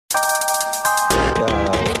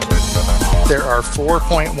there are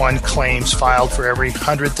 4.1 claims filed for every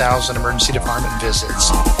 100,000 emergency department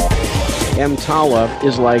visits. EMTALA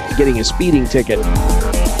is like getting a speeding ticket.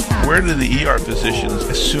 Where do the ER physicians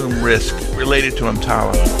assume risk related to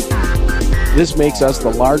EMTALA? This makes us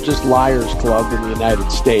the largest liars club in the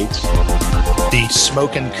United States. The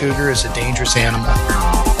smoking cougar is a dangerous animal.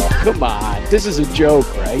 Come on, this is a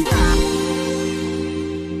joke, right?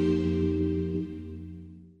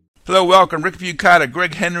 Hello, welcome. Rick Bucata,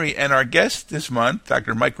 Greg Henry, and our guest this month,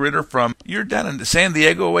 Dr. Mike Ritter from, you're down in San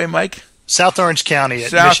Diego way, Mike? South Orange County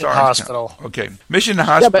at South Mission Orange Hospital. County. Okay, Mission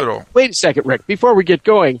Hospital. Yeah, but wait a second, Rick. Before we get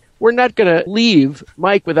going, we're not going to leave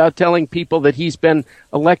Mike without telling people that he's been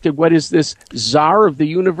elected, what is this, czar of the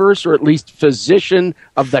universe, or at least physician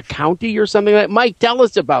of the county or something like that? Mike, tell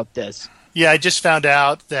us about this. Yeah, I just found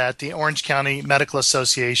out that the Orange County Medical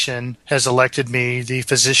Association has elected me the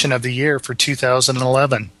Physician of the Year for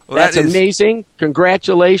 2011. Well, That's amazing.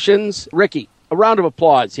 Congratulations. Ricky, a round of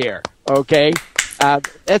applause here, okay?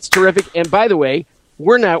 That's terrific. And by the way,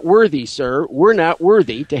 we're not worthy, sir. We're not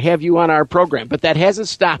worthy to have you on our program. But that hasn't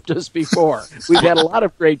stopped us before. We've had a lot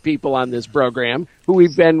of great people on this program who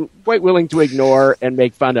we've been quite willing to ignore and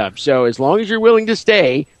make fun of. So as long as you're willing to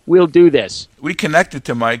stay, we'll do this. We connected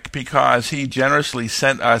to Mike because he generously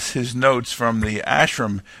sent us his notes from the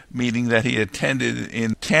ashram meeting that he attended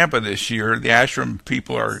in Tampa this year. The ashram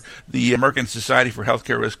people are the American Society for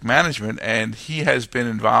Healthcare Risk Management, and he has been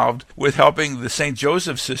involved with helping the St.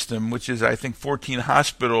 Joseph system, which is, I think, 14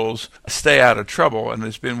 hospitals, stay out of trouble, and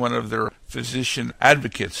has been one of their physician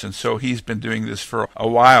advocates. And so he's been doing this for a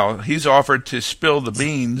while. He's offered to spill the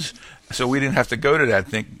beans so we didn't have to go to that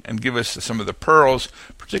thing and give us some of the pearls,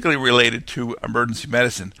 particularly related to emergency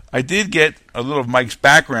medicine. I did get a little of Mike's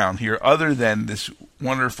background here, other than this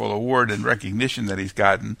wonderful award and recognition that he's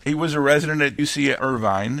gotten. He was a resident at UC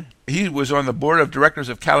Irvine. He was on the board of directors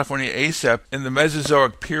of California ACEP in the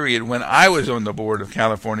Mesozoic period when I was on the board of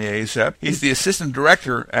California ACEP. He's the assistant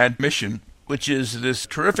director at Mission, which is this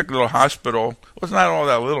terrific little hospital. Well, it's not all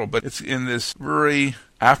that little, but it's in this very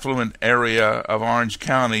affluent area of Orange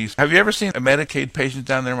County. Have you ever seen a Medicaid patient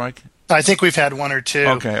down there, Mike? I think we've had one or two.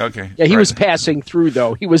 Okay. Yeah, he was passing through,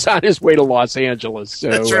 though. He was on his way to Los Angeles.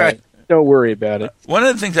 So, that's right. Don't worry about it. One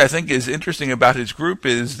of the things I think is interesting about his group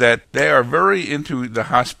is that they are very into the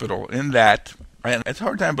hospital in that, and it's a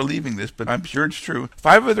hard time believing this, but I'm sure it's true,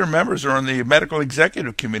 5 of their members are on the medical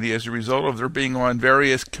executive committee as a result of their being on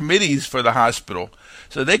various committees for the hospital.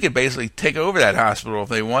 So they could basically take over that hospital if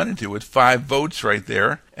they wanted to with 5 votes right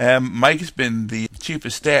there. Mike's been the chief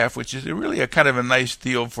of staff, which is really a kind of a nice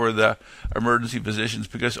deal for the emergency physicians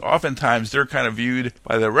because oftentimes they're kind of viewed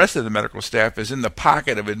by the rest of the medical staff as in the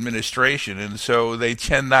pocket of administration, and so they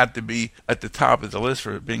tend not to be at the top of the list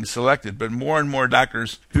for being selected. But more and more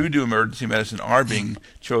doctors who do emergency medicine are being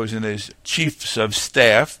chosen as chiefs of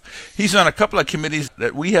staff. He's on a couple of committees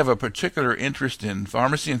that we have a particular interest in: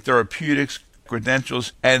 pharmacy and therapeutics,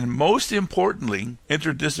 credentials, and most importantly,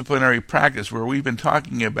 interdisciplinary practice, where we've been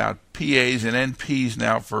talking about PAs and NPs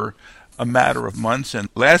now for a matter of months. And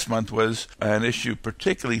last month was an issue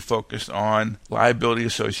particularly focused on liability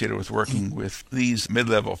associated with working with these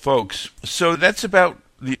mid-level folks. So that's about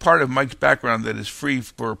the part of Mike's background that is free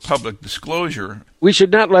for public disclosure. We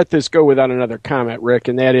should not let this go without another comment, Rick,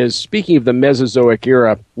 and that is, speaking of the Mesozoic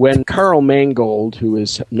era, when Carl Mangold, who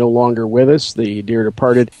is no longer with us, the dear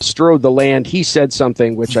departed, strode the land, he said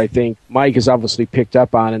something which I think Mike has obviously picked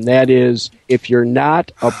up on, and that is, if you're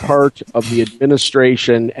not a part of the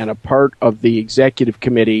administration and a part of the executive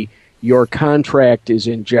committee, your contract is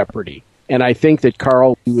in jeopardy. And I think that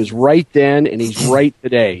Carl, he was right then and he's right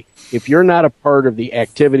today. If you're not a part of the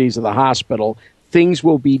activities of the hospital, things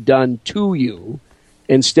will be done to you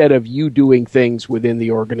instead of you doing things within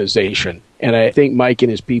the organization. And I think Mike and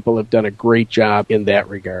his people have done a great job in that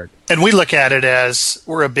regard. And we look at it as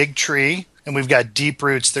we're a big tree and we've got deep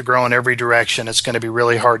roots that grow in every direction. It's going to be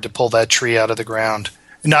really hard to pull that tree out of the ground.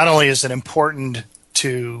 Not only is it important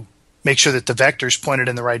to make sure that the vector's pointed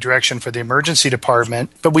in the right direction for the emergency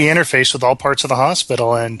department, but we interface with all parts of the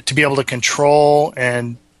hospital, and to be able to control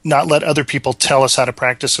and not let other people tell us how to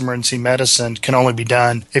practice emergency medicine can only be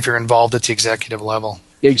done if you're involved at the executive level.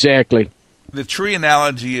 Exactly. The tree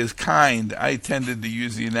analogy is kind. I tended to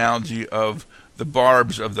use the analogy of the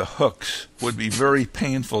barbs of the hooks would be very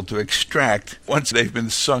painful to extract once they've been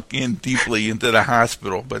sunk in deeply into the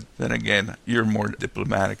hospital. But then again, you're more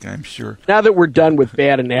diplomatic, I'm sure. Now that we're done with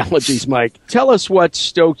bad analogies, Mike, tell us what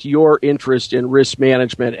stoked your interest in risk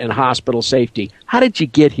management and hospital safety. How did you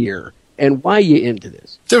get here? And why are you into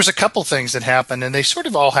this? There was a couple things that happened, and they sort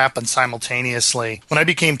of all happened simultaneously. When I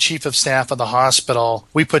became chief of staff of the hospital,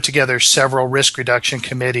 we put together several risk reduction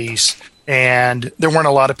committees, and there weren't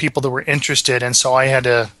a lot of people that were interested, and so I had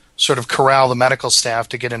to sort of corral the medical staff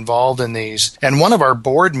to get involved in these. And one of our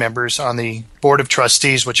board members on the board of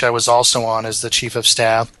trustees, which I was also on as the chief of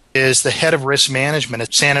staff, is the head of risk management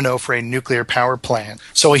at San Onofre Nuclear Power Plant.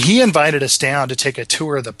 So he invited us down to take a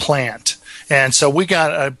tour of the plant. And so we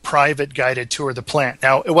got a private guided tour of the plant.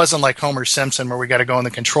 Now, it wasn't like Homer Simpson where we got to go in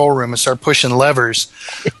the control room and start pushing levers.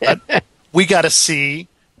 But we got to see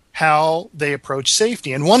how they approach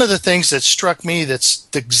safety. And one of the things that struck me that's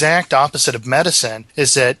the exact opposite of medicine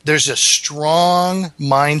is that there's a strong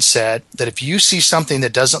mindset that if you see something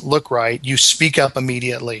that doesn't look right, you speak up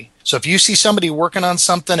immediately. So if you see somebody working on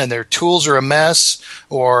something and their tools are a mess,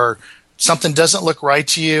 or something doesn't look right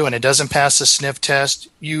to you and it doesn't pass the sniff test,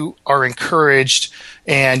 you are encouraged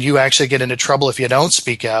and you actually get into trouble if you don't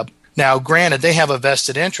speak up. Now, granted, they have a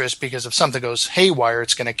vested interest because if something goes haywire,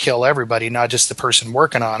 it's going to kill everybody, not just the person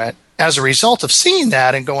working on it. As a result of seeing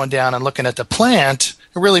that and going down and looking at the plant,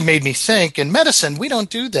 it really made me think, in medicine, we don't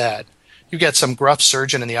do that. You get some gruff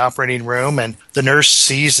surgeon in the operating room and the nurse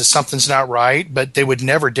sees that something's not right, but they would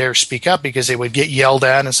never dare speak up because they would get yelled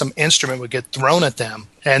at and some instrument would get thrown at them.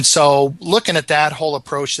 And so looking at that whole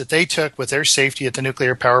approach that they took with their safety at the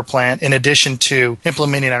nuclear power plant, in addition to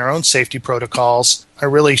implementing our own safety protocols, I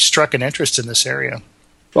really struck an interest in this area.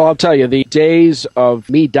 Well, I'll tell you, the days of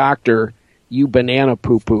me doctor, you banana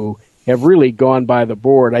poo-poo have really gone by the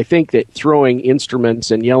board. I think that throwing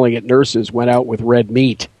instruments and yelling at nurses went out with red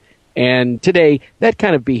meat. And today, that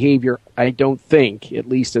kind of behavior, I don't think, at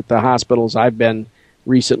least at the hospitals I've been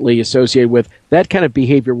recently associated with, that kind of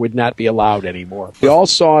behavior would not be allowed anymore. We all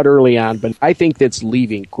saw it early on, but I think that's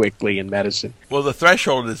leaving quickly in medicine. Well, the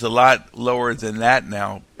threshold is a lot lower than that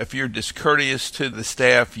now. If you're discourteous to the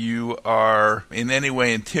staff, you are in any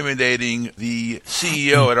way intimidating. The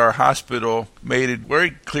CEO at our hospital made it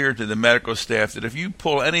very clear to the medical staff that if you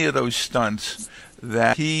pull any of those stunts,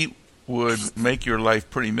 that he would make your life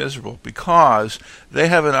pretty miserable, because they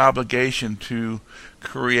have an obligation to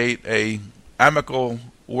create a amicable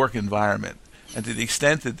work environment. And to the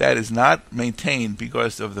extent that that is not maintained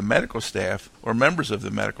because of the medical staff or members of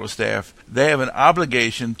the medical staff, they have an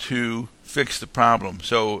obligation to fix the problem.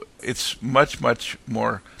 So it's much, much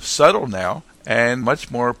more subtle now and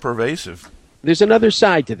much more pervasive. There's another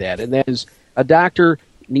side to that, and that is a doctor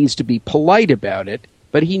needs to be polite about it,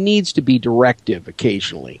 but he needs to be directive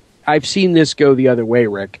occasionally. I've seen this go the other way,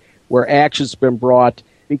 Rick, where action's been brought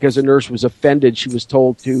because a nurse was offended she was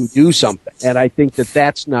told to do something. And I think that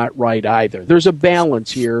that's not right either. There's a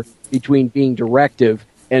balance here between being directive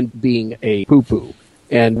and being a poo-poo.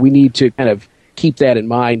 And we need to kind of keep that in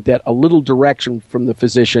mind, that a little direction from the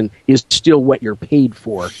physician is still what you're paid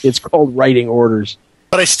for. It's called writing orders.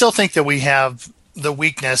 But I still think that we have the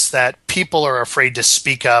weakness that people are afraid to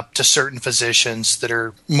speak up to certain physicians that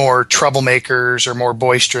are more troublemakers or more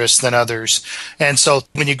boisterous than others. And so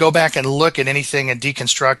when you go back and look at anything and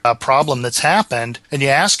deconstruct a problem that's happened, and you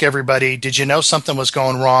ask everybody, did you know something was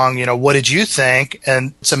going wrong? You know, what did you think?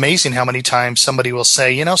 And it's amazing how many times somebody will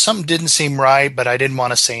say, you know, something didn't seem right, but I didn't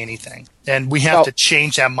want to say anything. And we have to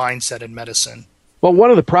change that mindset in medicine. Well, one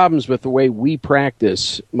of the problems with the way we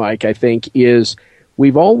practice, Mike, I think, is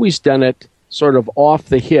we've always done it sort of off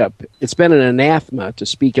the hip. It's been an anathema to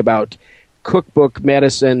speak about cookbook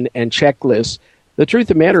medicine and checklists. The truth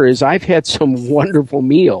of the matter is I've had some wonderful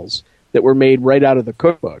meals that were made right out of the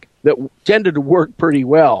cookbook that tended to work pretty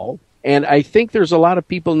well. And I think there's a lot of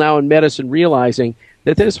people now in medicine realizing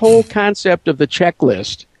that this whole concept of the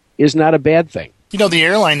checklist is not a bad thing. You know, the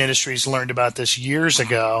airline industry's learned about this years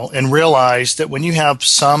ago and realized that when you have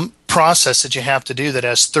some process that you have to do that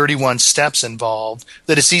has 31 steps involved,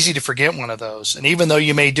 that it's easy to forget one of those. And even though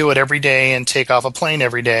you may do it every day and take off a plane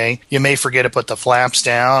every day, you may forget to put the flaps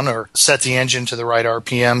down or set the engine to the right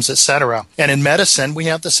RPMs, etc. And in medicine, we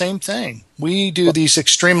have the same thing. We do these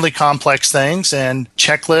extremely complex things, and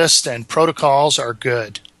checklists and protocols are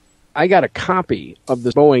good. I got a copy of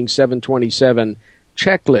the Boeing 727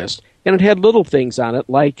 checklist, and it had little things on it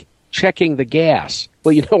like checking the gas.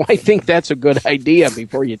 Well, you know, I think that's a good idea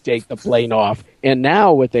before you take the plane off. And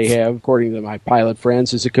now what they have, according to my pilot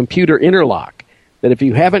friends, is a computer interlock. That if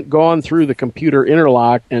you haven't gone through the computer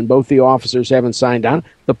interlock and both the officers haven't signed on,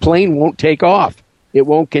 the plane won't take off. It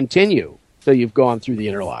won't continue till you've gone through the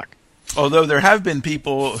interlock. Although there have been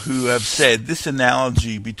people who have said this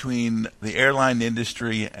analogy between the airline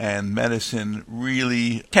industry and medicine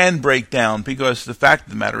really can break down, because the fact of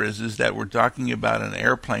the matter is that we're talking about an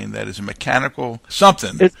airplane that is a mechanical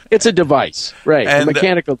something. It's a device, right, a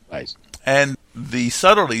mechanical device. And the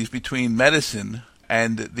subtleties between medicine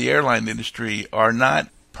and the airline industry are not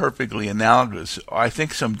perfectly analogous. I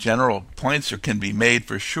think some general points can be made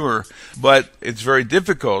for sure, but it's very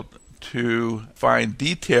difficult to find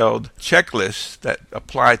detailed checklists that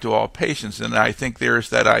apply to all patients. And I think there's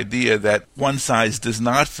that idea that one size does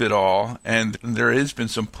not fit all, and there has been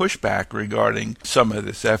some pushback regarding some of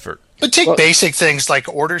this effort. But take basic things like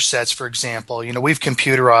order sets, for example. We've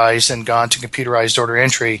computerized and gone to computerized order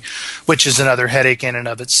entry, which is another headache in and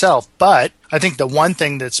of itself. But I think the one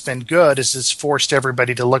thing that's been good is it's forced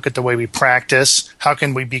everybody to look at the way we practice. How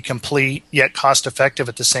can we be complete yet cost effective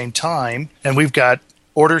at the same time? And we've got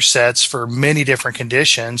order sets for many different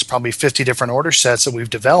conditions, probably 50 different order sets that we've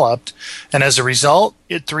developed. And as a result,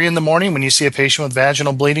 at 3 a.m, when you see a patient with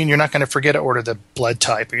vaginal bleeding, you're not going to forget to order the blood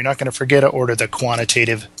type, or you're not going to forget to order the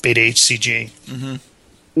quantitative beta HCG. Mm-hmm.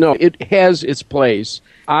 No, it has its place.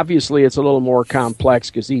 Obviously, it's a little more complex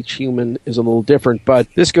because each human is a little different.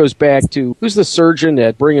 But this goes back to, who's the surgeon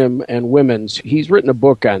at Brigham and Women's? He's written a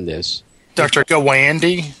book on this. Dr.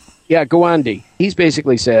 Gawande? Yeah, Gawande. He's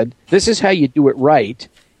basically said, this is how you do it right.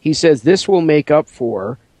 He says this will make up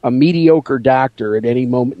for a mediocre doctor at any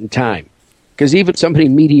moment in time. Because even somebody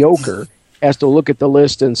mediocre has to look at the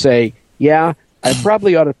list and say, yeah, I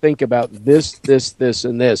probably ought to think about this, this, this,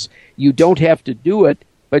 and this. You don't have to do it,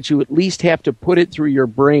 but you at least have to put it through your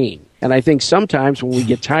brain. And I think sometimes when we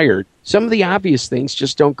get tired, some of the obvious things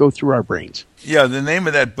just don't go through our brains. Yeah, the name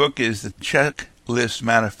of that book is The Checklist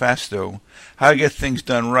Manifesto, How to Get Things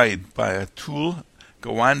Done Right, by Atul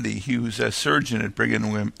Gawande. He was a surgeon at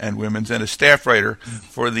Brigham and Women's and a staff writer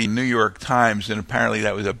for the New York Times, and apparently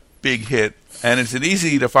that was a big hit. And it's an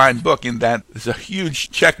easy-to-find book in that there's a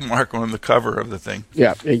huge check mark on the cover of the thing.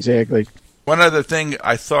 Yeah, exactly. One other thing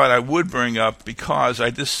I thought I would bring up, because I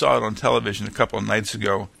just saw it on television a couple of nights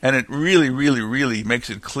ago, and it really, really, really makes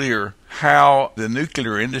it clear how the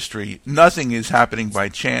nuclear industry, nothing is happening by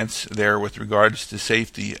chance there with regards to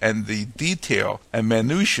safety, and the detail and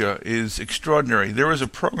minutia is extraordinary. There was a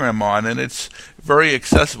program on, and it's very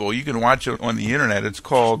accessible. You can watch it on the internet. It's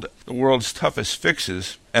called The World's Toughest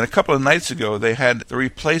Fixes. And a couple of nights ago, they had the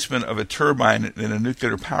replacement of a turbine in a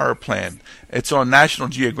nuclear power plant. It's on National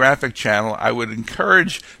Geographic Channel. I would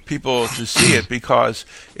encourage people to see it because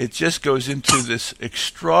it just goes into this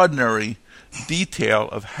extraordinary detail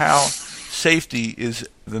of how safety is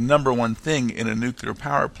the number one thing in a nuclear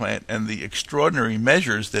power plant and the extraordinary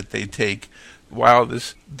measures that they take while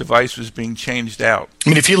this device was being changed out. I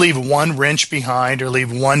mean, if you leave one wrench behind or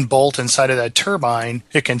leave one bolt inside of that turbine,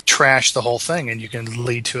 it can trash the whole thing and you can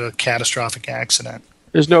lead to a catastrophic accident.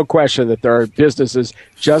 There's no question that there are businesses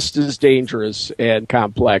just as dangerous and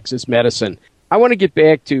complex as medicine. I want to get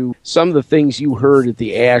back to some of the things you heard at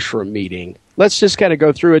the ASHRM meeting. Let's just kind of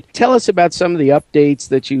go through it. Tell us about some of the updates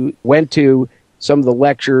that you went to, some of the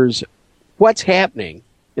lectures. What's happening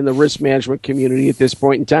in the risk management community at this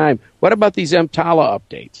point in time? What about these EMTALA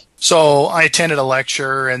updates? So I attended a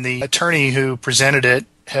lecture, and the attorney who presented it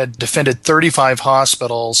had defended 35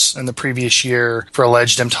 hospitals in the previous year for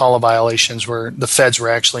alleged EMTALA violations where the feds were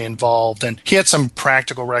actually involved. And he had some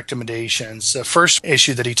practical recommendations. The first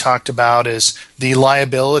issue that he talked about is the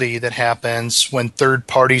liability that happens when third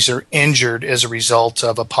parties are injured as a result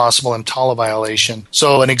of a possible EMTALA violation.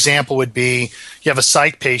 So an example would be you have a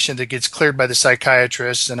psych patient that gets cleared by the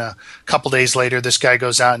psychiatrist, and a couple days later this guy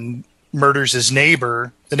goes out and murders his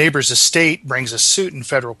neighbor. The neighbor's estate brings a suit in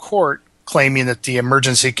federal court claiming that the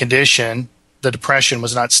emergency condition, the depression,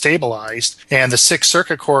 was not stabilized. And the Sixth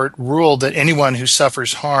Circuit Court ruled that anyone who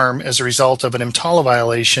suffers harm as a result of an EMTALA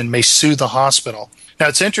violation may sue the hospital. Now,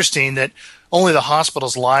 it's interesting that only the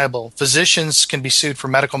hospital's liable. Physicians can be sued for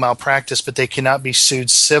medical malpractice, but they cannot be sued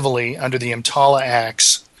civilly under the EMTALA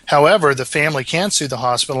Acts. However, the family can sue the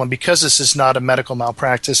hospital, and because this is not a medical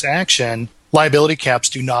malpractice action, liability caps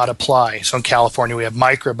do not apply. So in California we have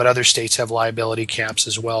MICRA, but other states have liability caps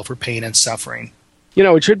as well for pain and suffering. You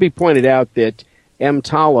know, it should be pointed out that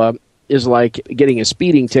EMTALA is like getting a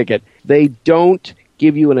speeding ticket. They don't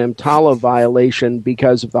give you an EMTALA violation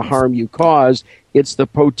because of the harm you caused. It's the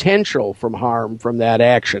potential from harm from that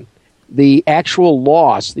action. The actual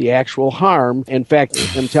loss, the actual harm, in fact,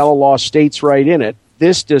 EMTALA law states right in it,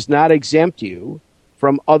 this does not exempt you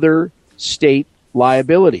from other state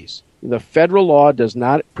liabilities. The federal law does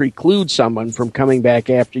not preclude someone from coming back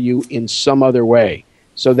after you in some other way.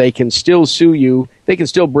 So they can still sue you. They can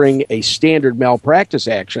still bring a standard malpractice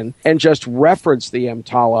action and just reference the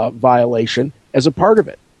EMTALA violation as a part of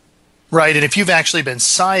it. Right, and if you've actually been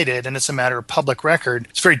cited and it's a matter of public record,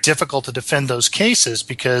 it's very difficult to defend those cases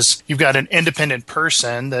because you've got an independent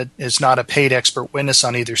person that is not a paid expert witness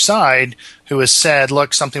on either side who has said,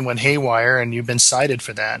 look, something went haywire, and you've been cited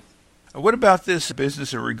for that. What about this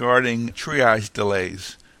business regarding triage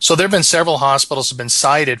delays? So there have been several hospitals have been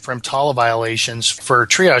cited for EMTALA violations for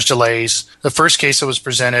triage delays. The first case that was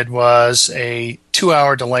presented was a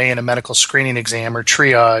 2-hour delay in a medical screening exam or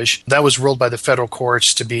triage. That was ruled by the federal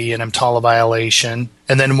courts to be an EMTALA violation.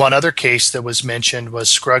 And then one other case that was mentioned was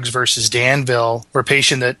Scruggs versus Danville, where a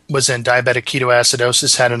patient that was in diabetic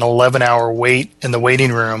ketoacidosis had an 11-hour wait in the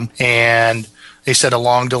waiting room, and they said a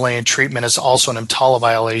long delay in treatment is also an EMTALA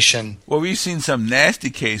violation. Well, we've seen some nasty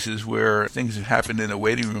cases where things have happened in a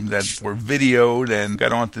waiting room that were videoed and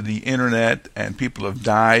got onto the internet and people have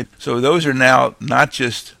died. So those are now not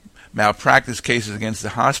just malpractice cases against the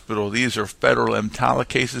hospital. These are federal EMTALA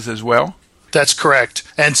cases as well? That's correct.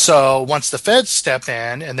 And so once the feds step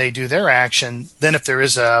in and they do their action, then if there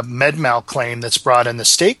is a med mal claim that's brought in the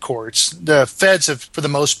state courts, the feds have, for the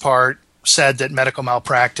most part, said that medical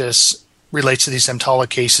malpractice relates to these EMTALA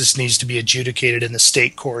cases needs to be adjudicated in the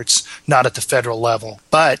state courts, not at the federal level.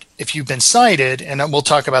 But if you've been cited, and we'll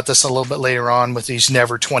talk about this a little bit later on with these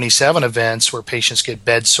Never 27 events where patients get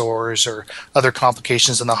bed sores or other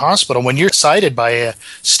complications in the hospital, when you're cited by a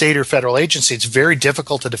state or federal agency, it's very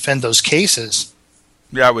difficult to defend those cases.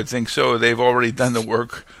 Yeah, I would think so. They've already done the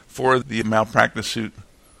work for the malpractice suit.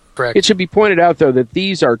 Correct. It should be pointed out, though, that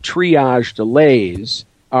these are triage delays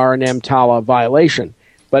are an EMTALA violation.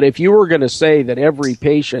 But if you were going to say that every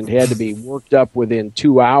patient had to be worked up within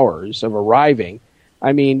 2 hours of arriving,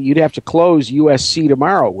 I mean, you'd have to close USC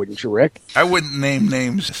tomorrow, wouldn't you, Rick? I wouldn't name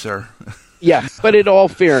names, sir. Yeah, but in all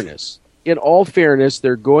fairness, there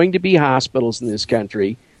are going to be hospitals in this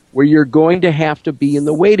country where you're going to have to be in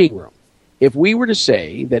the waiting room. If we were to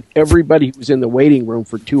say that everybody who was in the waiting room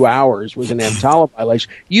for 2 hours was an EMTALA violation,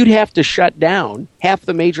 you'd have to shut down half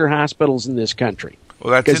the major hospitals in this country.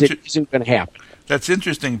 Well, because it isn't going to happen. That's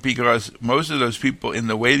interesting because most of those people in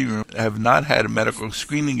the waiting room have not had a medical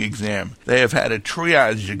screening exam. They have had a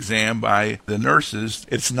triage exam by the nurses.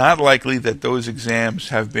 It's not likely that those exams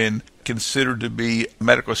have been considered to be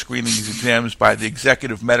medical screening exams by the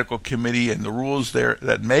executive medical committee and the rules there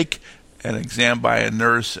that make an exam by a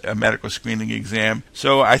nurse a medical screening exam.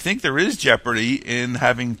 So I think there is jeopardy in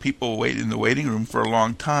having people wait in the waiting room for a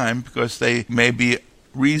long time because they may be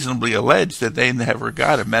reasonably alleged that they never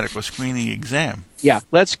got a medical screening exam. Yeah,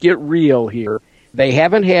 let's get real here. They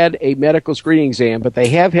haven't had a medical screening exam, but they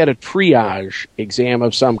have had a triage exam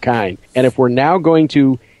of some kind. And if we're now going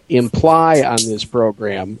to imply on this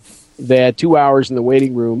program that 2 hours in the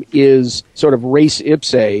waiting room is sort of res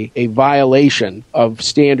ipse a violation of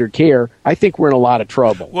standard care, I think we're in a lot of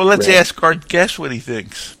trouble. Well, let's ask our guest what he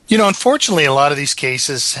thinks. You know, unfortunately, a lot of these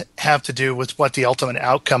cases have to do with what the ultimate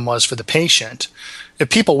outcome was for the patient. If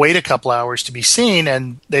people wait a couple hours to be seen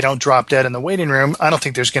and they don't drop dead in the waiting room, I don't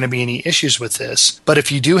think there's going to be any issues with this. But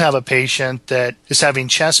if you do have a patient that is having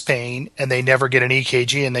chest pain and they never get an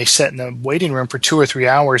EKG and they sit in the waiting room for 2 or 3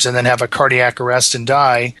 hours and then have a cardiac arrest and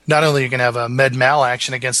die, not only are you going to have a med mal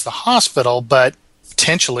action against the hospital, but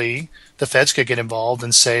potentially the feds could get involved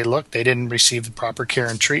and say, look, they didn't receive the proper care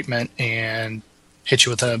and treatment and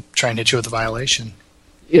try and hit you with a violation.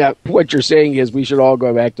 Yeah, what you're saying is we should all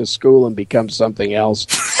go back to school and become something else.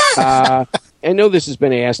 I know this has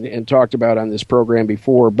been asked and talked about on this program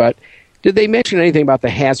before, but did they mention anything about the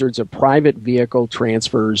hazards of private vehicle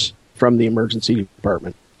transfers from the emergency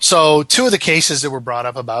department? So 2 of the cases that were brought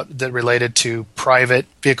up about that related to private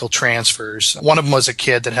vehicle transfers, one of them was a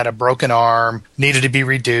kid that had a broken arm, needed to be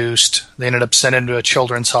reduced. They ended up sending him to a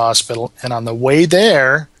children's hospital, and on the way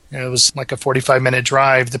there, it was like a 45-minute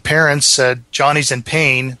drive. The parents said, Johnny's in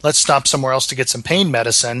pain. Let's stop somewhere else to get some pain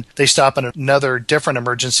medicine. They stop in another different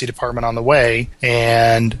emergency department on the way,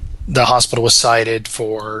 and the hospital was cited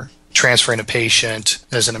for transferring a patient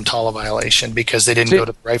as an EMTALA violation because they didn't go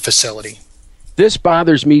to the right facility. This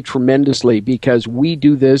bothers me tremendously because we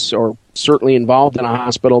do this, or certainly involved in a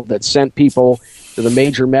hospital that sent people to the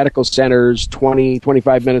major medical centers 20,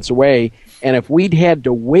 25 minutes away. And if we'd had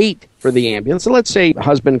to wait for the ambulance, so let's say the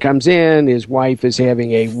husband comes in, his wife is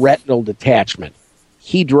having a retinal detachment.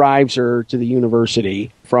 He drives her to the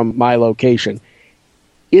university from my location.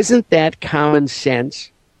 Isn't that common sense?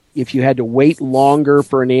 If you had to wait longer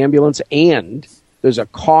for an ambulance, and there's a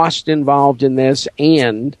cost involved in this,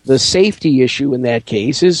 and the safety issue in that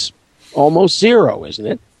case is almost zero, isn't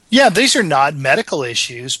it? Yeah, these are not medical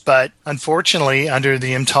issues, but unfortunately, under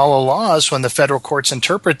the EMTALA laws, when the federal courts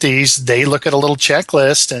interpret these, they look at a little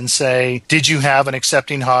checklist and say, did you have an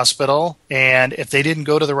accepting hospital? And if they didn't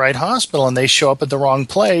go to the right hospital and they show up at the wrong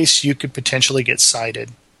place, you could potentially get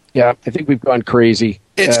cited. Yeah, I think we've gone crazy.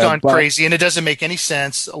 It's gone but crazy, and it doesn't make any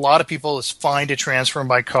sense. A lot of people, it's fine to transfer them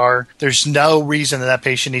by car. There's no reason that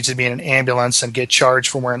patient needs to be in an ambulance and get charged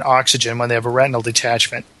for wearing oxygen when they have a retinal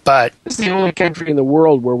detachment. But this is the only country in the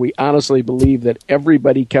world where we honestly believe that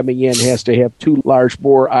everybody coming in has to have 2 large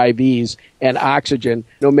bore IVs and oxygen,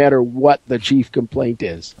 no matter what the chief complaint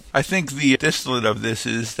is. I think the distillate of this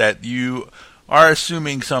is that you are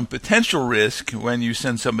assuming some potential risk when you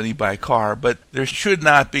send somebody by car, but there should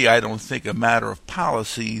not be, I don't think, a matter of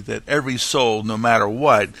policy that every soul, no matter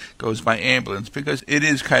what, goes by ambulance, because it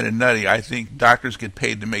is kind of nutty. I think doctors get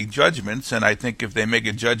paid to make judgments, and I think if they make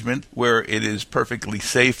a judgment where it is perfectly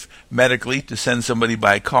safe medically to send somebody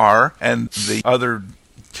by car and the other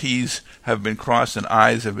T's have been crossed and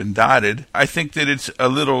I's have been dotted, I think that it's a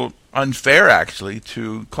little unfair, actually,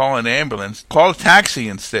 to call an ambulance. Call a taxi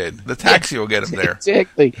instead. The taxi will get them there.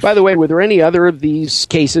 Exactly. By the way, were there any other of these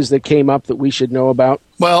cases that came up that we should know about?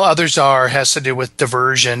 Well, others has to do with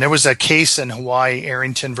diversion. There was a case in Hawaii,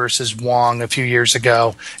 Arrington versus Wong, a few years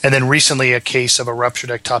ago, and then recently a case of a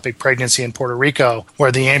ruptured ectopic pregnancy in Puerto Rico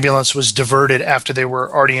where the ambulance was diverted after they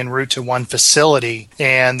were already en route to one facility.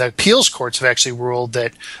 And the appeals courts have actually ruled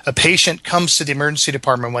that a patient comes to the emergency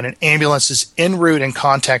department when an ambulance is en route and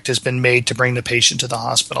contact has been made to bring the patient to the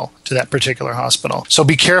hospital, to that particular hospital. So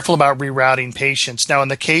be careful about rerouting patients. Now, in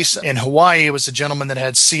the case in Hawaii, it was a gentleman that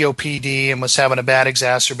had COPD and was having a bad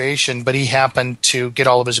exacerbation, but he happened to get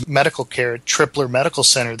all of his medical care at Tripler Medical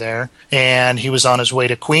Center there, and he was on his way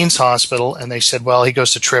to Queens Hospital, and they said, well, he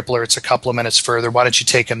goes to Tripler, it's a couple of minutes further, why don't you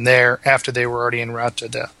take him there, after they were already en route to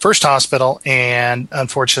the first hospital, and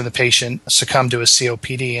unfortunately the patient succumbed to his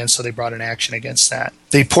COPD, and so they brought an action against that.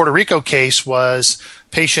 The Puerto Rico case was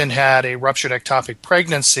patient had a ruptured ectopic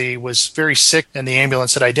pregnancy, was very sick, and the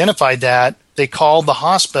ambulance had identified that. They called the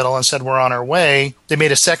hospital and said, we're on our way. They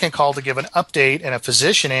made a second call to give an update, and a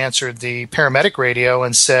physician answered the paramedic radio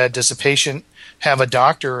and said, does the patient have a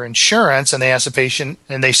doctor or insurance? And they asked the patient,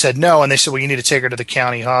 and they said no, and they said, well, you need to take her to the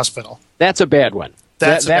county hospital. That's a bad one.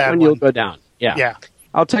 That's that one you'll go down. Yeah.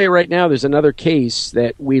 I'll tell you right now, there's another case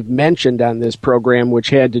that we've mentioned on this program which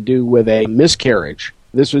had to do with a miscarriage.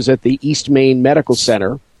 This was at the East Main Medical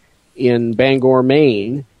Center in Bangor,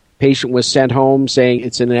 Maine. Patient was sent home saying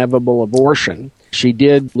it's an inevitable abortion. She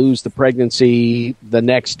did lose the pregnancy the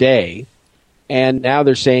next day, and now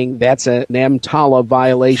they're saying that's an EMTALA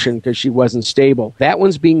violation because she wasn't stable. That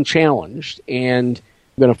one's being challenged, and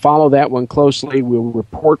we're going to follow that one closely. We'll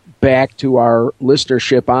report back to our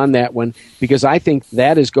listenership on that one because I think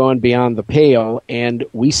that has gone beyond the pale, and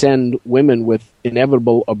we send women with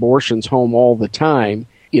inevitable abortions home all the time.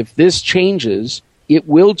 If this changes, it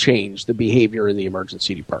will change the behavior in the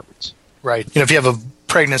emergency departments. Right. If you have a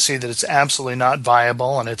pregnancy that it's absolutely not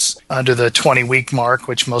viable and it's under the 20-week mark,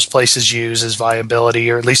 which most places use as viability,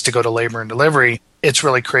 or at least to go to labor and delivery, it's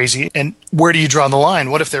really crazy. And where do you draw the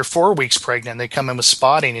line? What if they're 4 weeks pregnant, they come in with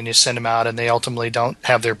spotting and you send them out and they ultimately don't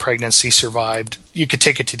have their pregnancy survived? You could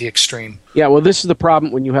take it to the extreme. Yeah, well, this is the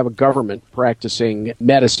problem when you have a government practicing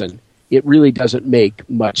medicine. It really doesn't make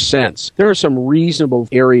much sense. There are some reasonable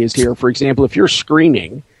areas here. For example, if you're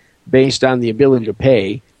screening based on the ability to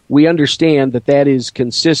pay, we understand that that is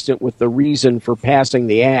consistent with the reason for passing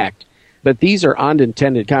the act. But these are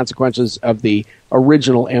unintended consequences of the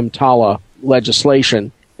original EMTALA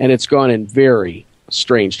legislation, and it's gone in very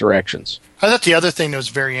strange directions. I thought the other thing that was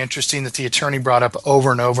very interesting that the attorney brought up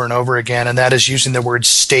over and over and over again, and that is using the word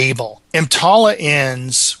stable. EMTALA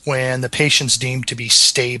ends when the patient's deemed to be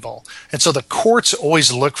stable. And so the courts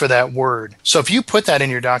always look for that word. So if you put that in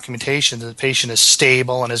your documentation that the patient is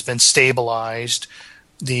stable and has been stabilized,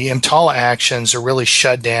 the EMTALA actions are really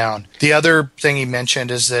shut down. The other thing he mentioned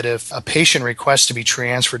is that if a patient requests to be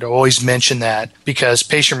transferred, to always mention that because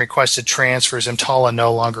patient requested transfers, EMTALA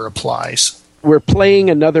no longer applies. We're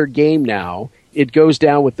playing another game now. It goes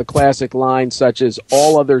down with the classic lines such as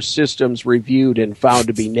all other systems reviewed and found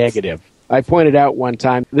to be negative. I pointed out one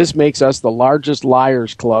time, this makes us the largest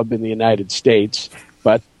liars club in the United States.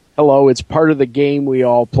 But, hello, it's part of the game we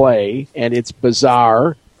all play, and it's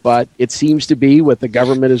bizarre, but it seems to be what the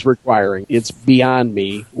government is requiring. It's beyond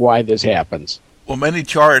me why this happens. Well, many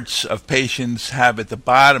charts of patients have at the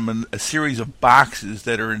bottom a series of boxes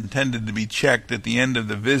that are intended to be checked at the end of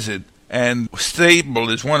the visit. And stable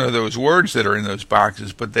is one of those words that are in those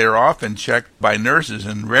boxes, but they're often checked by nurses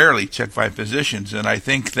and rarely checked by physicians. And I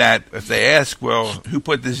think that if they ask, well, who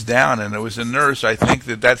put this down, and it was a nurse, I think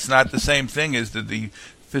that that's not the same thing as the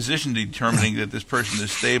physician determining that this person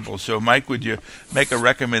is stable. So, Mike, would you make a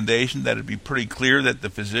recommendation that it be pretty clear that the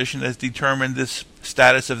physician has determined this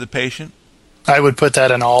status of the patient? I would put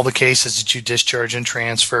that in all the cases that you discharge and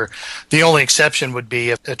transfer. The only exception would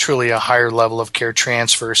be truly a higher level of care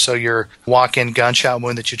transfer. So your walk-in gunshot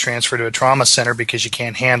wound that you transfer to a trauma center because you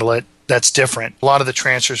can't handle it, that's different. A lot of the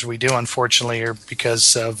transfers we do, unfortunately, are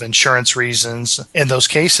because of insurance reasons. In those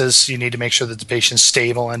cases, you need to make sure that the patient's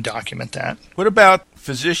stable and document that. What about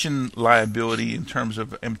physician liability in terms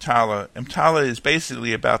of EMTALA? EMTALA is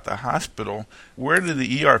basically about the hospital. Where do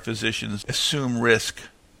the ER physicians assume risk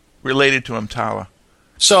related to EMTALA?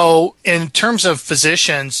 So in terms of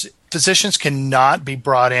physicians cannot be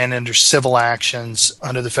brought in under civil actions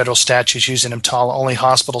under the federal statutes using EMTALA. Only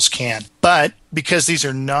hospitals can. But because these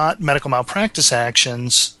are not medical malpractice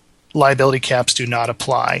actions, liability caps do not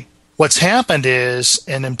apply. What's happened is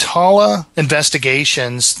in EMTALA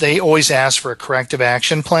investigations, they always ask for a corrective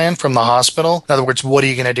action plan from the hospital. In other words, what are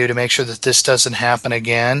you going to do to make sure that this doesn't happen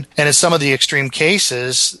again? And in some of the extreme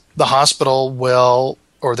cases, the hospital will,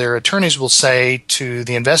 or their attorneys will say to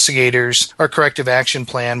the investigators, our corrective action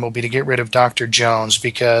plan will be to get rid of Dr. Jones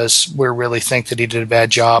because we really think that he did a bad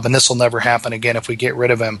job and this will never happen again if we get rid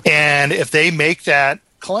of him. And if they make that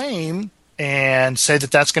claim and say that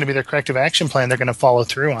that's going to be their corrective action plan, they're going to follow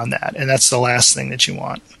through on that. And that's the last thing that you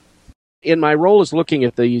want. In my role as looking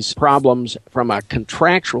at these problems from a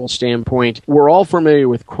contractual standpoint, we're all familiar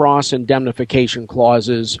with cross-indemnification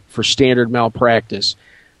clauses for standard malpractice.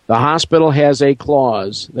 The hospital has a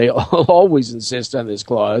clause, they always insist on this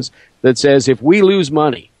clause, that says if we lose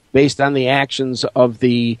money based on the actions of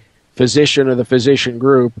the physician or the physician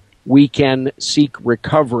group, we can seek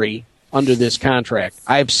recovery under this contract.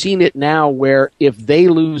 I've seen it now where if they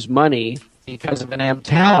lose money because of an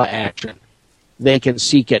EMTALA action, they can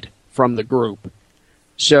seek it from the group.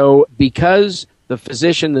 So because the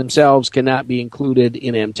physician themselves cannot be included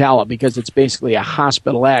in EMTALA because it's basically a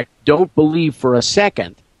hospital act, don't believe for a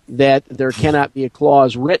second that there cannot be a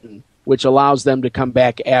clause written which allows them to come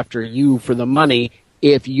back after you for the money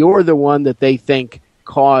if you're the one that they think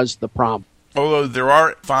caused the problem. Although there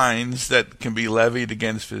are fines that can be levied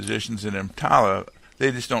against physicians in EMTALA,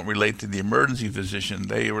 they just don't relate to the emergency physician.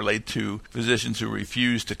 They relate to physicians who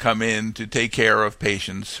refuse to come in to take care of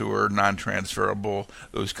patients who are non-transferable,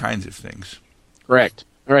 those kinds of things. Correct.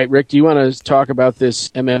 All right, Rick, do you want to talk about this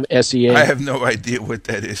MMSEA? I have no idea what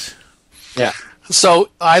that is. Yeah. So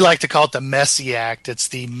I like to call it the MESSI Act. It's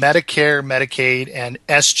the Medicare, Medicaid, and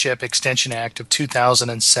S-CHIP Extension Act of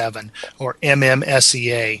 2007, or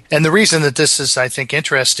MMSEA. And the reason that this is, I think,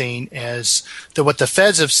 interesting is that what the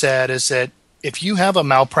feds have said is that if you have a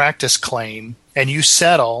malpractice claim and you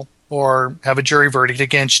settle or have a jury verdict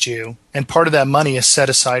against you, and part of that money is set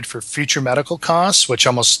aside for future medical costs, which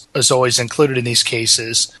almost is always included in these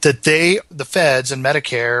cases, that the feds and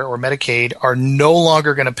Medicare or Medicaid are no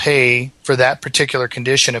longer going to pay for that particular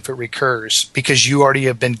condition if it recurs because you already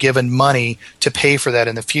have been given money to pay for that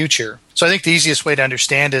in the future. So I think the easiest way to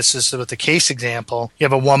understand this is with the case example. You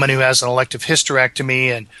have a woman who has an elective hysterectomy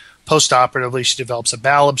and post-operatively, she develops a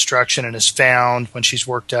bowel obstruction and is found when she's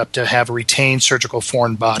worked up to have a retained surgical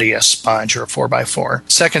foreign body, a sponge or a 4x4.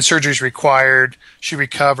 Second surgery is required. She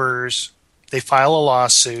recovers. They file a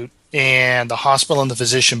lawsuit, and the hospital and the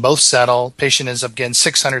physician both settle. Patient ends up getting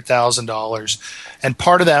 $600,000. And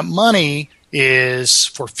part of that money is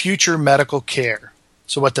for future medical care.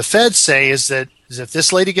 So what the feds say is that if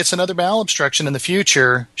this lady gets another bowel obstruction in the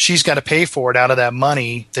future, she's got to pay for it out of that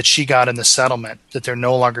money that she got in the settlement, that they're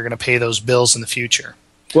no longer going to pay those bills in the future.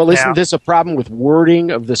 Well, isn't this a problem with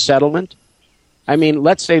wording of the settlement? I mean,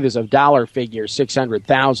 let's say there's a dollar figure,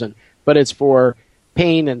 $600,000, but it's for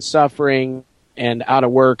pain and suffering and out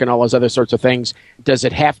of work and all those other sorts of things. Does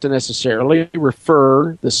it have to necessarily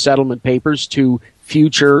refer the settlement papers to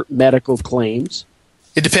future medical claims?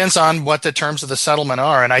 It depends on what the terms of the settlement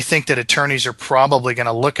are, and I think that attorneys are probably going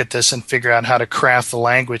to look at this and figure out how to craft the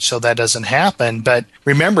language so that doesn't happen. But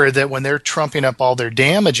remember that when they're trumping up all their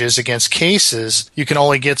damages against cases, you can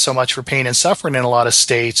only get so much for pain and suffering in a lot of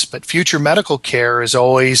states, but future medical care is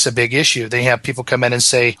always a big issue. They have people come in and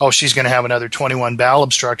say, oh, she's going to have another 21 bowel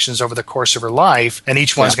obstructions over the course of her life, and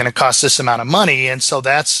each one's going to cost this amount of money, and so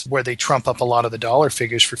that's where they trump up a lot of the dollar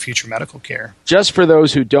figures for future medical care. Just for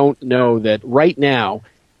those who don't know, that right now,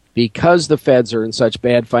 because the feds are in such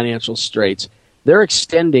bad financial straits, they're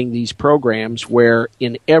extending these programs where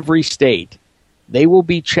in every state they will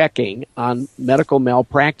be checking on medical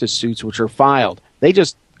malpractice suits which are filed. They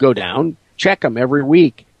just go down, check them every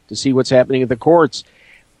week to see what's happening at the courts.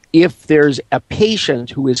 If there's a patient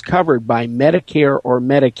who is covered by Medicare or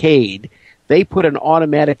Medicaid, they put an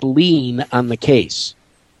automatic lien on the case,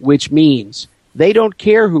 which means they don't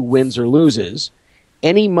care who wins or loses.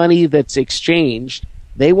 Any money that's exchanged,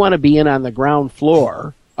 they want to be in on the ground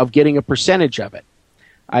floor of getting a percentage of it.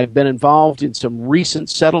 I've been involved in some recent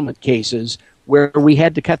settlement cases where we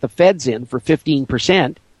had to cut the feds in for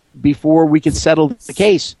 15% before we could settle the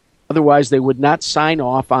case. Otherwise, they would not sign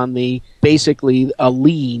off on basically a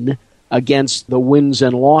lien against the wins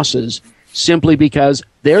and losses, simply because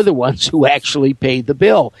they're the ones who actually paid the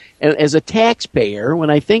bill. And as a taxpayer, when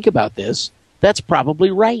I think about this, that's probably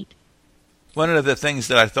right. One of the things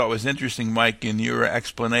that I thought was interesting, Mike, in your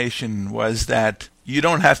explanation was that you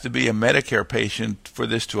don't have to be a Medicare patient for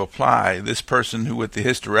this to apply. This person who with the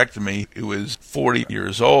hysterectomy, who is 40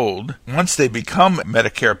 years old, once they become a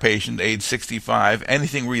Medicare patient, age 65,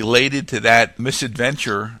 anything related to that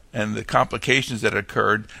misadventure and the complications that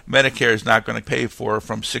occurred, Medicare is not going to pay for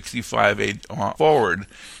from 65 age on forward.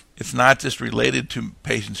 It's not just related to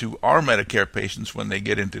patients who are Medicare patients when they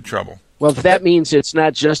get into trouble. Well, that means it's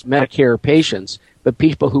not just Medicare patients, but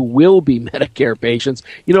people who will be Medicare patients.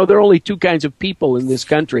 You know, there are only two kinds of people in this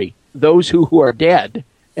country, those who are dead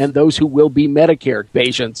and those who will be Medicare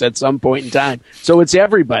patients at some point in time. So it's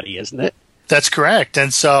everybody, isn't it? That's correct.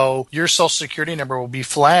 And so your Social Security number will be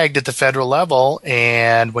flagged at the federal level.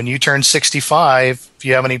 And when you turn 65, if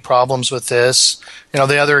you have any problems with this,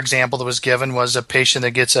 the other example that was given was a patient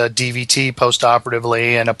that gets a DVT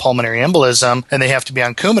postoperatively and a pulmonary embolism, and they have to be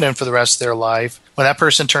on Coumadin for the rest of their life. When that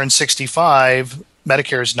person turns 65,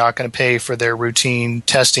 Medicare is not going to pay for their routine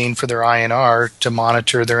testing for their INR to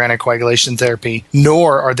monitor their anticoagulation therapy,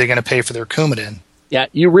 nor are they going to pay for their Coumadin. Yeah,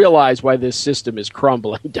 you realize why this system is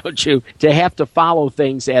crumbling, don't you? To have to follow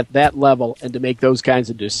things at that level and to make those kinds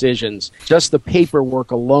of decisions, just the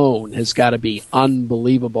paperwork alone has got to be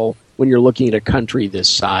unbelievable when you're looking at a country this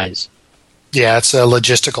size. Yeah, it's a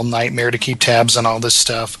logistical nightmare to keep tabs on all this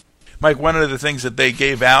stuff. Mike, one of the things that they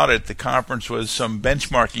gave out at the conference was some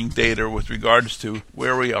benchmarking data with regards to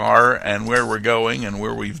where we are and where we're going and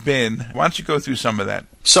where we've been. Why don't you go through some of that?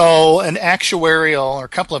 So an actuarial, or a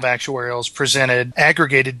couple of actuarials, presented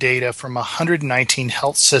aggregated data from 119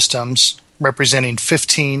 health systems representing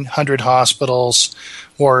 1,500 hospitals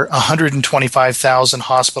or 125,000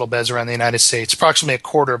 hospital beds around the United States, approximately a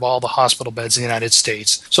quarter of all the hospital beds in the United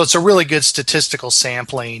States. So it's a really good statistical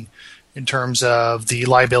sampling in terms of the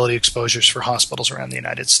liability exposures for hospitals around the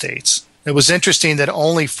United States. It was interesting that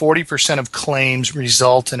only 40% of claims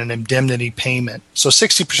result in an indemnity payment. So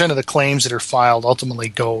 60% of the claims that are filed ultimately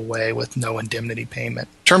go away with no indemnity payment.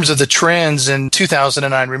 In terms of the trends in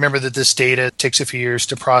 2009, remember that this data takes a few years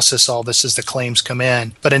to process all this as the claims come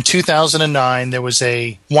in. But in 2009, there was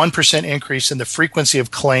a 1% increase in the frequency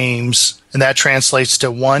of claims, and that translates to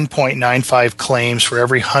 1.95 claims for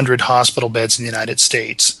every 100 hospital beds in the United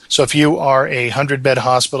States. So if you are a 100-bed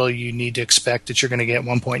hospital, you need to expect that you're going to get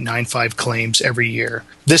 1.95 claims every year.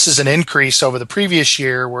 This is an increase over the previous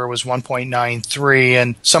year where it was 1.93,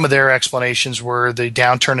 and some of their explanations were the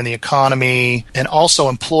downturn in the economy and also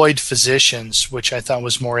employed physicians, which I thought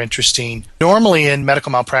was more interesting. Normally in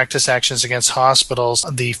medical malpractice actions against hospitals,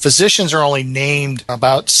 the physicians are only named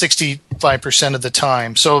about 65% of the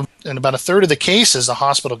time. So in about a third of the cases, the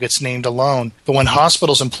hospital gets named alone. But when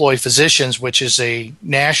hospitals employ physicians, which is a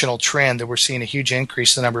national trend that we're seeing a huge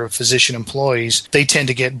increase in the number of physician employees, they tend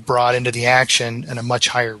to get brought into the action at a much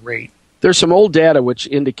higher rate. There's some old data which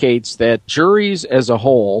indicates that juries as a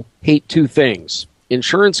whole hate two things: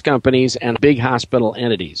 insurance companies and big hospital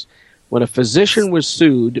entities. When a physician was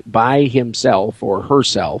sued by himself or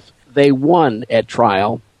herself, they won at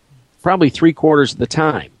trial probably 3/4 of the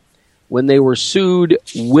time. When they were sued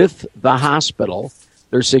with the hospital,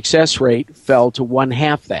 their success rate fell to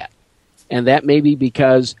 1/2 that. And that may be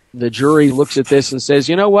because the jury looks at this and says,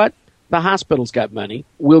 you know what? The hospital's got money.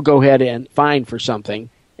 We'll go ahead and fine for something.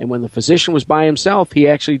 And when the physician was by himself, he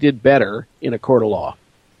actually did better in a court of law.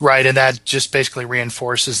 Right, and that just basically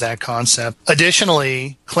reinforces that concept.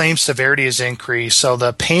 Additionally, claim severity has increased, so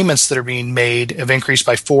the payments that are being made have increased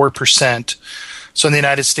by 4%. So in the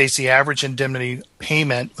United States, the average indemnity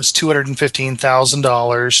payment was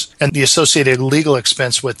 $215,000, and the associated legal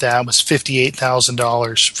expense with that was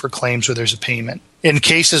 $58,000 for claims where there's a payment. In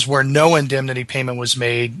cases where no indemnity payment was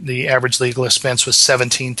made, the average legal expense was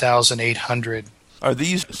 $17,800. Are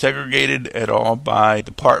these segregated at all by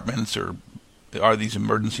departments, or are these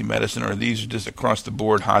emergency medicine, or are these just across the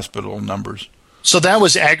board hospital numbers? So that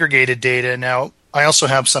was aggregated data. Now, I also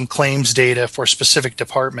have some claims data for specific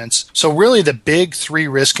departments. So really the big three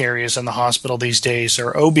risk areas in the hospital these days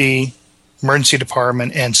are OB, emergency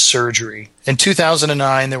department, and surgery. In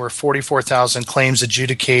 2009, there were 44,000 claims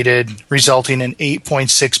adjudicated, resulting in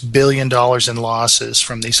 $8.6 billion in losses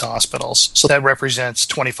from these hospitals. So that represents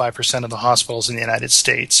 25% of the hospitals in the United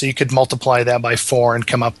States. So you could multiply that by 4 and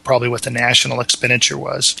come up probably what the national expenditure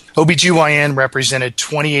was. OBGYN represented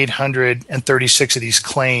 2,836 of these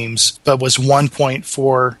claims, but was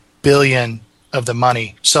 1.4 billion of the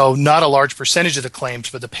money. So not a large percentage of the claims,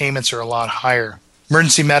 but the payments are a lot higher.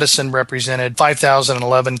 Emergency medicine represented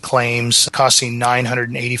 5,011 claims costing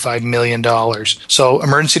 $985 million. So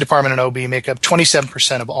emergency department and OB make up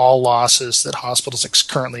 27% of all losses that hospitals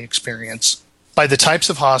currently experience. By the types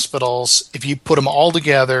of hospitals, if you put them all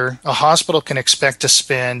together, a hospital can expect to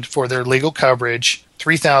spend for their legal coverage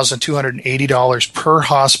 $3,280 per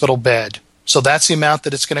hospital bed. So that's the amount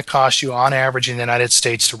that it's going to cost you on average in the United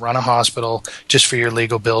States to run a hospital just for your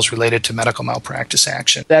legal bills related to medical malpractice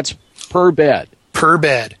action. That's per bed. Per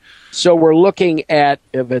bed. So we're looking at,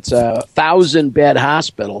 if it's a 1,000-bed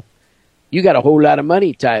hospital, you got a whole lot of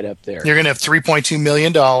money tied up there. You're going to have $3.2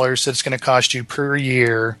 million that's going to cost you per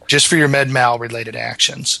year just for your med-mal related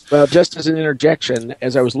actions. Well, just as an interjection,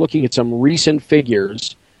 as I was looking at some recent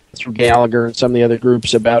figures through Gallagher and some of the other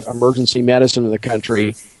groups about emergency medicine in the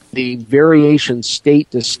country, the variation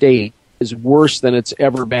state to state is worse than it's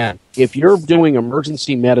ever been. If you're doing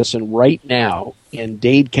emergency medicine right now in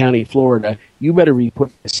Dade County, Florida, you better be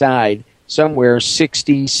putting aside somewhere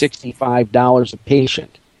 $60, $65 a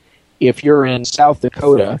patient. If you're in South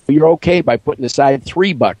Dakota, you're okay by putting aside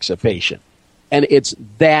 $3 a patient. And it's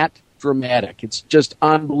that dramatic. It's just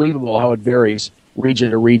unbelievable how it varies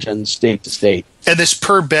region to region, state to state. And this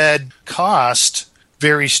per bed cost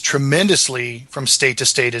varies tremendously from state to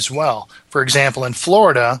state as well. For example, in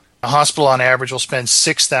Florida, a hospital on average will spend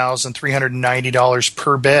 $6,390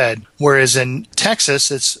 per bed, whereas in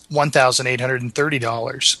Texas, it's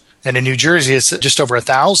 $1,830. And in New Jersey, it's just over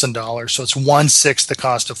 $1,000. So it's 1/6 the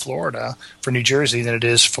cost of Florida for New Jersey than it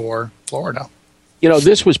is for Florida. You know,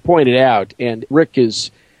 this was pointed out, and Rick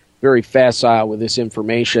is very facile with this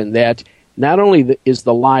information, that not only is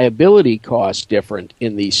the liability cost different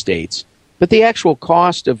in these states, but the actual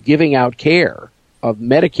cost of giving out care, of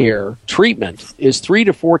Medicare treatment, is 3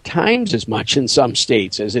 to 4 times as much in some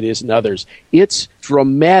states as it is in others. It's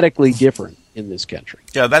dramatically different in this country.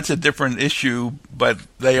 Yeah, that's a different issue, but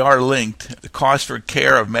they are linked. The cost for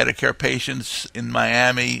care of Medicare patients in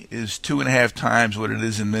Miami is 2.5 times what it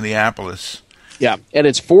is in Minneapolis. Yeah, and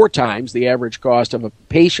it's 4 times the average cost of a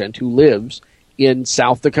patient who lives in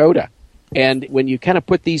South Dakota. And when you kind of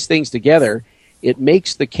put these things together, it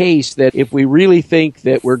makes the case that if we really think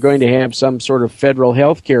that we're going to have some sort of federal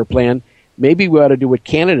health care plan, maybe we ought to do what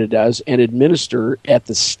Canada does and administer at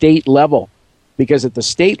the state level. Because at the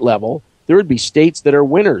state level, there would be states that are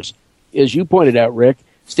winners. As you pointed out, Rick,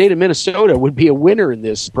 state of Minnesota would be a winner in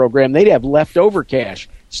this program. They'd have leftover cash.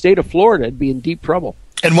 State of Florida would be in deep trouble.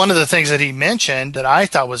 And one of the things that he mentioned that I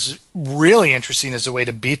thought was really interesting as a way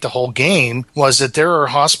to beat the whole game was that there are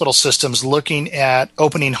hospital systems looking at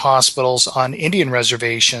opening hospitals on Indian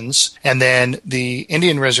reservations, and then the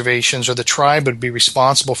Indian reservations or the tribe would be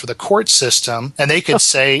responsible for the court system, and they could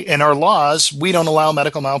say, in our laws, we don't allow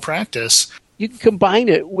medical malpractice. You can combine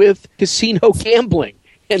it with casino gambling.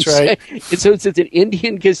 And That's right. So it's an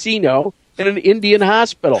Indian casino and an Indian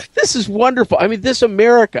hospital. This is wonderful. I mean, this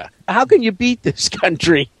America, how can you beat this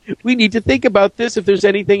country? We need to think about this if there's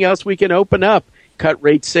anything else we can open up. Cut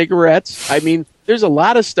rate cigarettes. I mean, there's a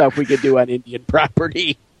lot of stuff we could do on Indian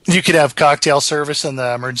property. You could have cocktail service in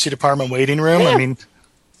the emergency department waiting room. Yeah. I mean,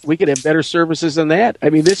 we could have better services than that. I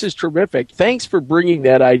mean, this is terrific. Thanks for bringing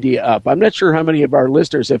that idea up. I'm not sure how many of our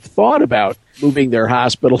listeners have thought about moving their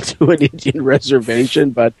hospital to an Indian reservation,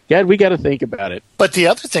 but God, we got to think about it. But the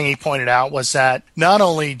other thing he pointed out was that not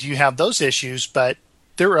only do you have those issues, but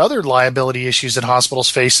there are other liability issues that hospitals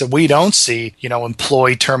face that we don't see, you know,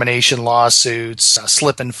 employee termination lawsuits,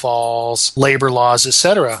 slip and falls, labor laws,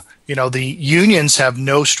 etc. You know, the unions have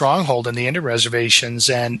no stronghold in the Indian reservations.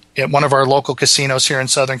 And at one of our local casinos here in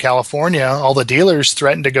Southern California, all the dealers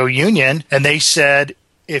threatened to go union. And they said,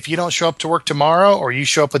 if you don't show up to work tomorrow or you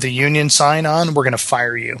show up with a union sign on, we're going to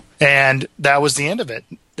fire you. And that was the end of it.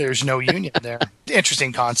 There's no union there.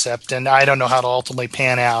 Interesting concept. And I don't know how it'll ultimately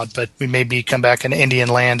pan out, but we maybe come back in Indian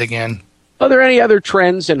land again. Are there any other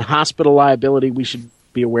trends in hospital liability we should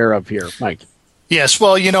be aware of here, Mike? Yes,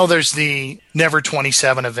 well, you know, there's the Never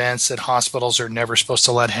 27 events that hospitals are never supposed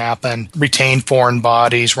to let happen, retain foreign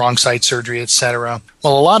bodies, wrong site surgery, etc.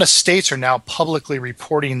 Well, a lot of states are now publicly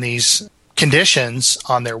reporting these conditions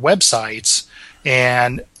on their websites,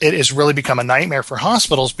 and it has really become a nightmare for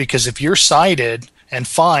hospitals because if you're cited and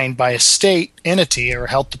fined by a state entity or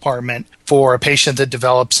health department for a patient that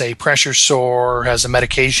develops a pressure sore, has a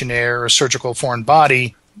medication error, or a surgical foreign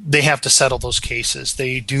body. They have to settle those cases.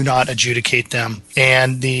 They do not adjudicate them.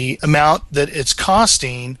 And the amount that it's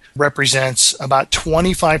costing represents about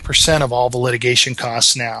 25% of all the litigation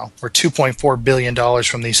costs now, or $2.4 billion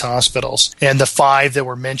from these hospitals. And the 5 that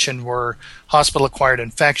were mentioned were hospital-acquired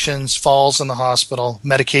infections, falls in the hospital,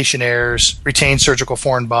 medication errors, retained surgical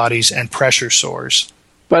foreign bodies, and pressure sores.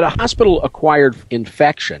 But a hospital-acquired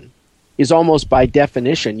infection is almost by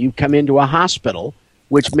definition, you come into a hospital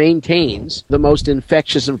which maintains the most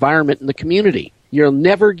infectious environment in the community. You'll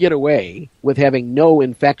never get away with having no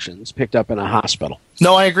infections picked up in a hospital.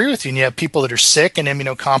 No, I agree with you. And you have people that are sick and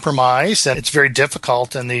immunocompromised, and it's very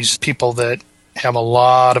difficult in these people that have a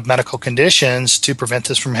lot of medical conditions to prevent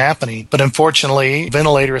this from happening. But unfortunately,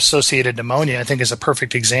 ventilator-associated pneumonia, I think, is a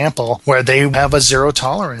perfect example where they have a zero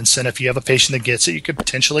tolerance. And if you have a patient that gets it, you could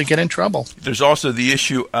potentially get in trouble. There's also the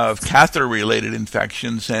issue of catheter-related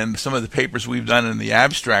infections, and some of the papers we've done in the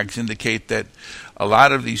abstracts indicate that a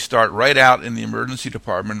lot of these start right out in the emergency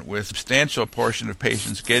department with a substantial portion of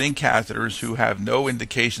patients getting catheters who have no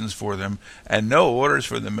indications for them and no orders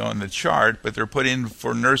for them on the chart, but they're put in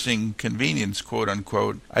for nursing convenience, quote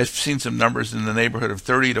unquote. I've seen some numbers in the neighborhood of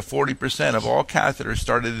 30 to 40% of all catheters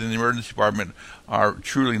started in the emergency department are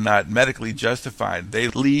truly not medically justified. They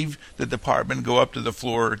leave the department, go up to the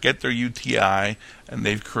floor, get their UTI, and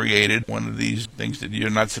they've created one of these things that you're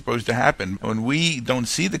not supposed to happen. When we don't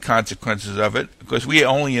see the consequences of it, because we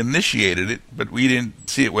only initiated it, but we didn't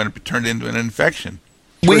see it when it turned into an infection.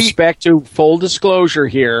 With respect to full disclosure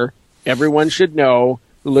here, everyone should know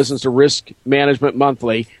who listens to Risk Management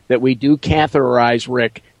Monthly that we do catheterize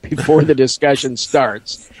Rick before the discussion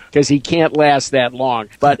starts, because he can't last that long.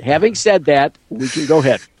 But having said that, we can go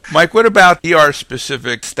ahead. Mike, what about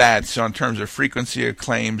ER-specific stats on terms of frequency of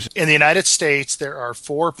claims? In the United States, there are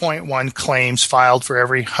 4.1 claims filed for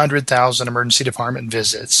every 100,000 emergency department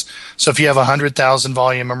visits. So if you have a 100,000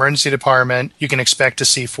 volume emergency department, you can expect to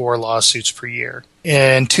see 4 lawsuits per year.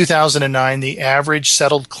 In 2009, the average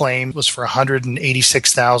settled claim was for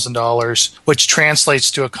 $186,000, which translates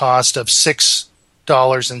to a cost of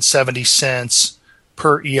 $6.70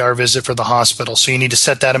 per ER visit for the hospital. So you need to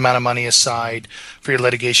set that amount of money aside for your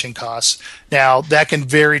litigation costs. Now, that can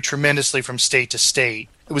vary tremendously from state to state.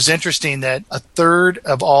 It was interesting that a third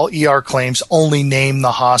of all ER claims only name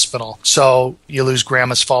the hospital. So you lose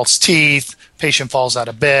grandma's false teeth, patient falls out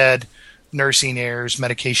of bed, nursing errors,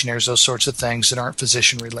 medication errors, those sorts of things that aren't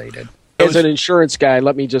physician related. As an insurance guy,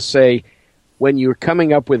 let me just say, when you're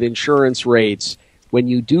coming up with insurance rates, when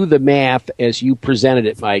you do the math as you presented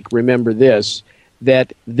it, Mike, remember this,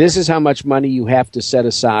 that this is how much money you have to set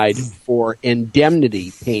aside for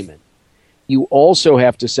indemnity payment. You also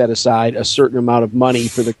have to set aside a certain amount of money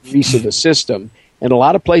for the grease of the system. And a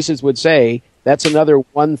lot of places would say that's another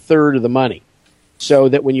 1/3 of the money. So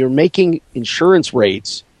that when you're making insurance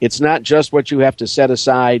rates, it's not just what you have to set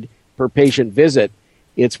aside per patient visit,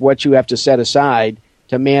 it's what you have to set aside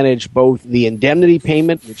to manage both the indemnity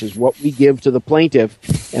payment, which is what we give to the plaintiff,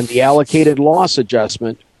 and the allocated loss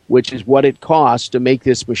adjustment, which is what it costs to make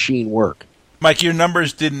this machine work. Mike, your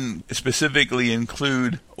numbers didn't specifically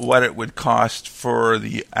include what it would cost for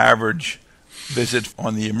the average visit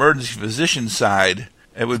on the emergency physician side.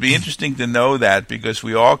 It would be interesting to know that, because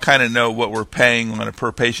we all kind of know what we're paying on a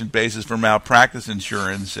per-patient basis for malpractice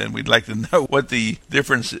insurance, and we'd like to know what the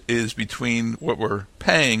difference is between what we're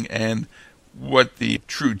paying and what the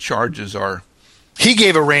true charges are. He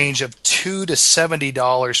gave a range of $2 to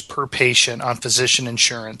 $70 per patient on physician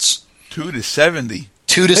insurance. 2 to 70.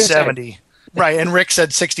 2 to 70. Right, and Rick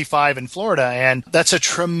said 65 in Florida, and that's a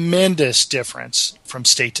tremendous difference from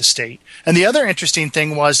state to state. And the other interesting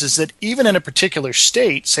thing is that even in a particular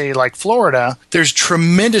state, say like Florida, there's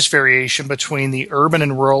tremendous variation between the urban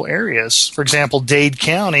and rural areas. For example, Dade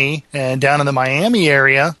County and down in the Miami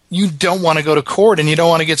area, you don't want to go to court and you don't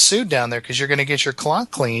want to get sued down there because you're going to get your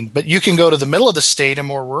clock cleaned. But you can go to the middle of the state in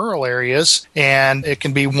more rural areas, and it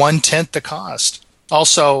can be 1/10 the cost.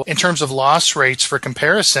 Also, in terms of loss rates for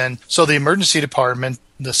comparison, so the emergency department,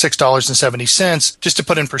 the $6.70, just to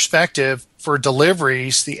put in perspective, for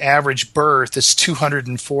deliveries, the average birth is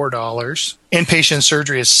 $204. Inpatient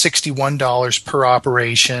surgery is $61 per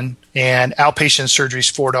operation, and outpatient surgery is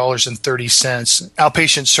 $4.30.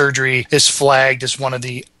 Outpatient surgery is flagged as one of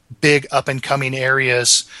the big up-and-coming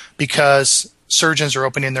areas because surgeons are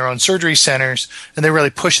opening their own surgery centers, and they're really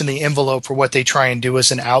pushing the envelope for what they try and do as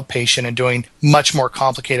an outpatient and doing much more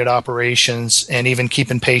complicated operations and even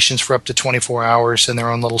keeping patients for up to 24 hours in their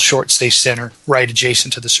own little short stay center right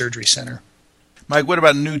adjacent to the surgery center. Mike, what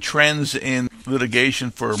about new trends in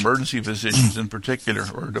litigation for emergency physicians in particular,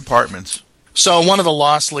 or departments? So one of the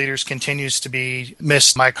loss leaders continues to be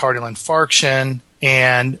missed myocardial infarction,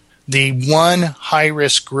 and the one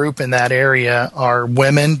high-risk group in that area are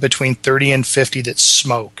women between 30 and 50 that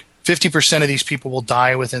smoke. 50% of these people will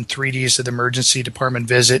die within 3 days of the emergency department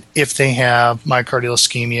visit if they have myocardial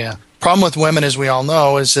ischemia. Problem with women, as we all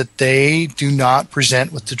know, is that they do not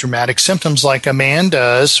present with the dramatic symptoms like a man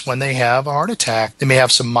does when they have a heart attack. They may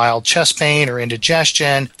have some mild chest pain or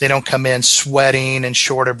indigestion. They don't come in sweating and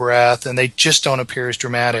short of breath, and they just don't appear as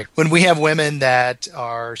dramatic. When we have women that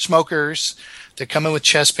are smokers that come in with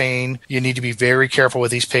chest pain, you need to be very careful with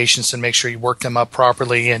these patients and make sure you work them up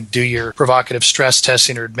properly and do your provocative stress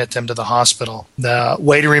testing or admit them to the hospital. The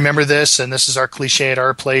way to remember this, and this is our cliche at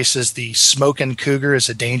our place, is the smoking cougar is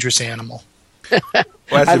a dangerous animal.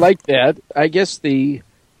 I like that. I guess the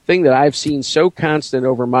thing that I've seen so constant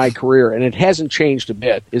over my career, and it hasn't changed a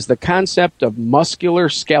bit, is the concept of muscular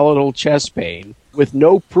skeletal chest pain with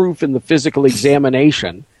no proof in the physical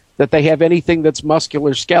examination that they have anything that's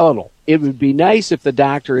muscular skeletal. It would be nice if the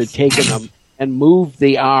doctor had taken them and moved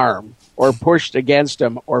the arm or pushed against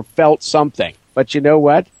them or felt something. But you know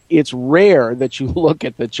what? It's rare that you look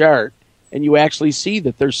at the chart and you actually see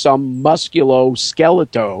that there's some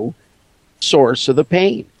musculoskeletal source of the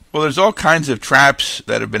pain. Well, there's all kinds of traps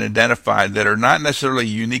that have been identified that are not necessarily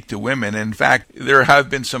unique to women. In fact, there have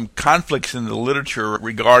been some conflicts in the literature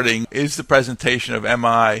regarding, is the presentation of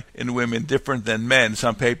MI in women different than men?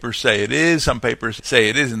 Some papers say it is, some papers say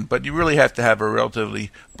it isn't, but you really have to have a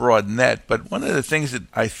relatively broad net. But one of the things that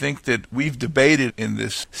I think that we've debated in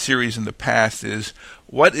this series in the past is,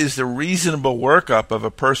 what is the reasonable workup of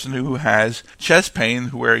a person who has chest pain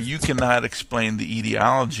where you cannot explain the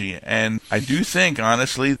etiology? And I do think,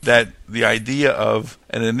 honestly, that the idea of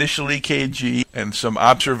an initial EKG and some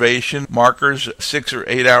observation markers 6 or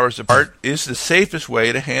 8 hours apart is the safest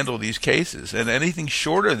way to handle these cases. And anything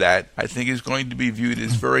short of that, I think, is going to be viewed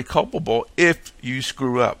as very culpable if you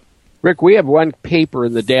screw up. Rick, we have one paper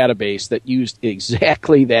in the database that used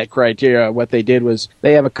exactly that criteria. What they did was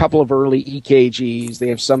they have a couple of early EKGs. They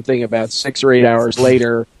have something about 6 or 8 hours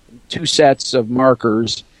later, 2 sets of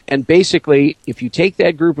markers. And basically, if you take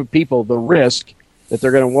that group of people, the risk that they're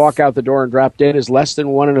going to walk out the door and drop dead is less than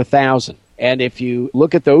 1 in 1,000. And if you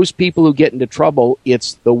look at those people who get into trouble,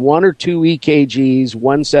 it's the 1 or 2 EKGs,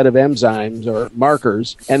 1 set of enzymes or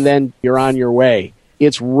markers, and then you're on your way.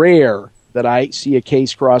 It's rare that I see a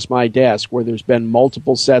case cross my desk where there's been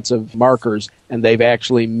multiple sets of markers and they've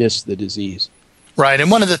actually missed the disease. Right,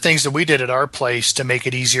 and one of the things that we did at our place to make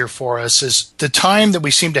it easier for us is the time that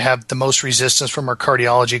we seem to have the most resistance from our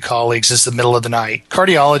cardiology colleagues is the middle of the night.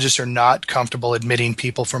 Cardiologists are not comfortable admitting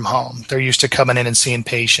people from home. They're used to coming in and seeing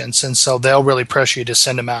patients, and so they'll really pressure you to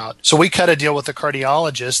send them out. So we cut a deal with the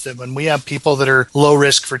cardiologist that when we have people that are low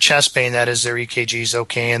risk for chest pain, that is their EKG is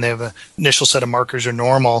okay, and they have an initial set of markers are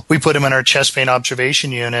normal, we put them in our chest pain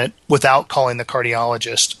observation unit without calling the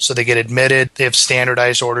cardiologist. So they get admitted, they have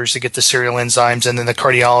standardized orders to get the serial enzymes, and then the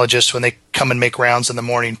cardiologist, when they come and make rounds in the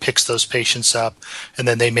morning, picks those patients up, and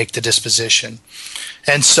then they make the disposition.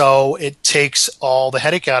 And so it takes all the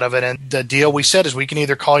headache out of it. And the deal we said is we can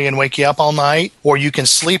either call you and wake you up all night, or you can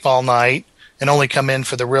sleep all night and only come in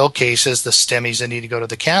for the real cases, the STEMIs that need to go to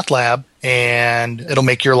the cath lab, and it'll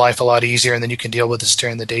make your life a lot easier, and then you can deal with this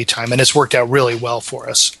during the daytime. And it's worked out really well for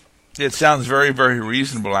us. It sounds very, very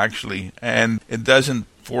reasonable, actually, and it doesn't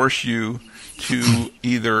force you to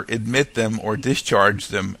either admit them or discharge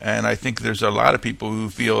them. And I think there's a lot of people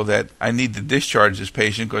who feel that I need to discharge this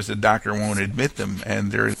patient because the doctor won't admit them.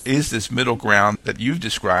 And there is this middle ground that you've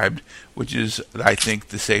described, which is, I think,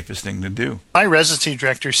 the safest thing to do. My residency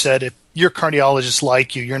director said, if your cardiologist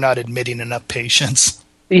like you're not admitting enough patients.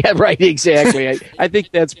 Yeah, right, exactly. I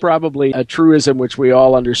think that's probably a truism which we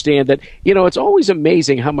all understand, that, you know, it's always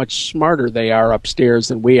amazing how much smarter they are upstairs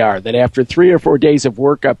than we are, that after 3 or 4 days of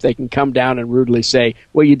workup, they can come down and rudely say,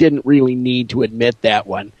 well, you didn't really need to admit that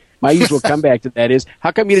one. My usual comeback to that is,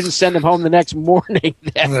 how come you didn't send them home the next morning?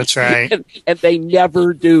 That's right. And they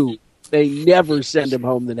never do. They never send them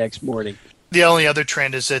home the next morning. The only other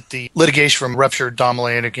trend is that the litigation from ruptured abdominal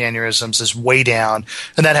aortic aneurysms is way down,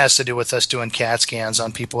 and that has to do with us doing CAT scans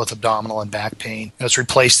on people with abdominal and back pain. It's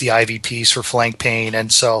replaced the IVPs for flank pain,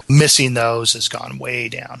 and so missing those has gone way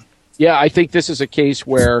down. Yeah, I think this is a case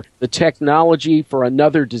where the technology for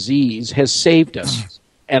another disease has saved us.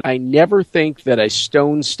 And I never think that a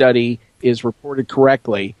stone study is reported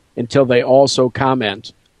correctly until they also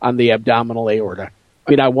comment on the abdominal aorta.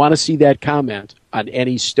 I mean, I want to see that comment on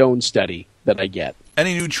any stone study that I get.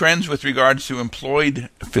 Any new trends with regards to employed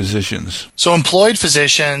physicians? So employed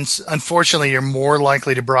physicians, unfortunately, you're more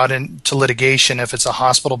likely to be brought into litigation if it's a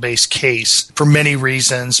hospital-based case for many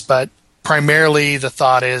reasons, but primarily the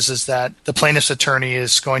thought is that the plaintiff's attorney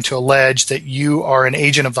is going to allege that you are an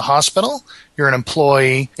agent of the hospital, you're an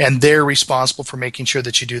employee, and they're responsible for making sure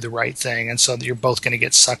that you do the right thing, and so that you're both going to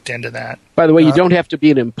get sucked into that. By the way, you don't have to be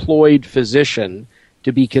an employed physician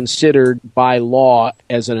to be considered by law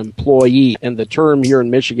as an employee. And the term here in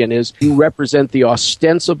Michigan is you represent the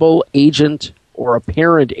ostensible agent or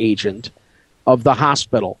apparent agent of the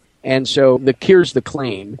hospital. And so here's the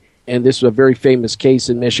claim, and this is a very famous case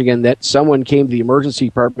in Michigan, that someone came to the emergency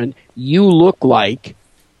department, you look like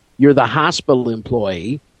you're the hospital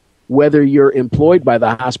employee, whether you're employed by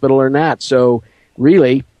the hospital or not. So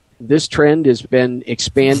really, this trend has been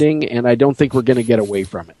expanding, and I don't think we're going to get away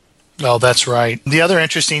from it. Oh, that's right. The other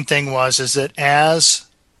interesting thing is that as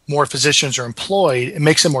more physicians are employed, it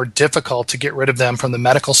makes it more difficult to get rid of them from the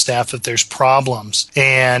medical staff if there's problems.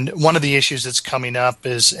 And one of the issues that's coming up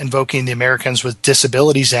is invoking the Americans with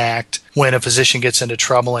Disabilities Act when a physician gets into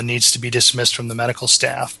trouble and needs to be dismissed from the medical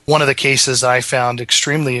staff. One of the cases I found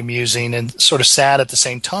extremely amusing and sort of sad at the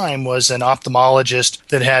same time was an ophthalmologist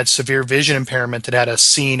that had severe vision impairment that had a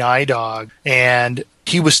seeing eye dog, and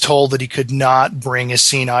he was told that he could not bring his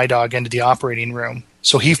seeing eye dog into the operating room.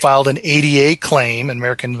 So he filed an ADA claim, an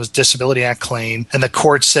American with Disability Act claim, and the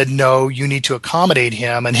court said, no, you need to accommodate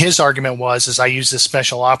him. And his argument was, I use this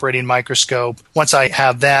special operating microscope. Once I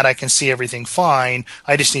have that, I can see everything fine.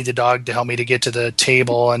 I just need the dog to help me to get to the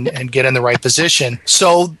table and get in the right position.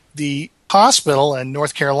 So the hospital in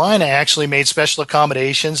North Carolina actually made special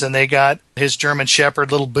accommodations, and they got his German Shepherd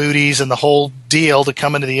little booties and the whole deal to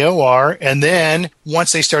come into the OR. And then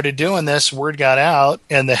once they started doing this, word got out,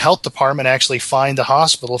 and the health department actually fined the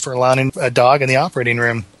hospital for allowing a dog in the operating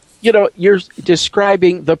room. You know, you're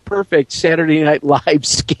describing the perfect Saturday Night Live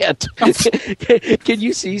skit. Can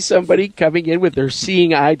you see somebody coming in with their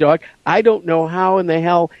seeing eye dog? I don't know how in the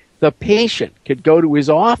hell the patient could go to his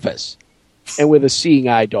office and with a seeing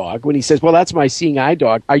eye dog, when he says, well, that's my seeing eye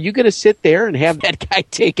dog, are you going to sit there and have that guy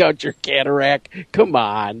take out your cataract? Come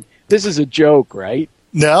on. This is a joke, right?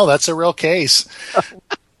 No, that's a real case.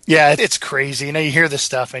 Yeah, it's crazy. You hear this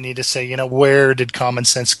stuff. I need to say, where did common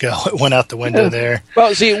sense go? It went out the window there.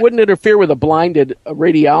 Well, see, it wouldn't interfere with a blinded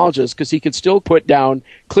radiologist because he could still put down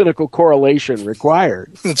clinical correlation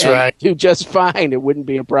required. That's right. Do just fine. It wouldn't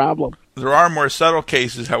be a problem. There are more subtle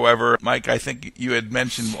cases, however. Mike, I think you had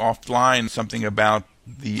mentioned offline something about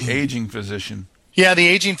the aging physician. Yeah, the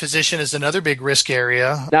aging physician is another big risk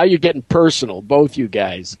area. Now you're getting personal, both you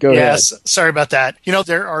guys. Go ahead. Yes, sorry about that.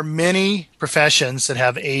 There are many professions that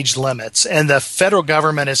have age limits, and the federal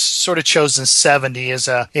government has sort of chosen 70 as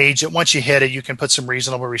an age that once you hit it, you can put some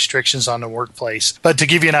reasonable restrictions on the workplace. But to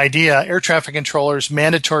give you an idea, air traffic controllers,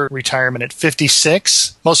 mandatory retirement at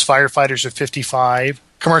 56. Most firefighters are 55.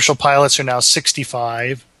 Commercial pilots are now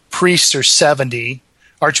 65. Priests are 70.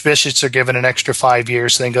 Archbishops are given an extra 5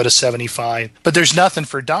 years, then go to 75. But there's nothing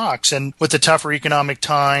for docs. And with the tougher economic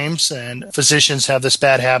times, and physicians have this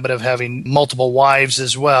bad habit of having multiple wives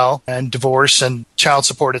as well, and divorce and child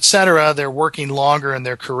support, etc., they're working longer in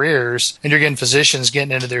their careers. And you're getting physicians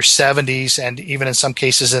getting into their 70s and even in some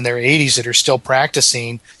cases in their 80s that are still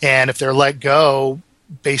practicing. And if they're let go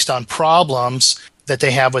based on problems that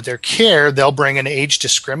they have with their care, they'll bring an age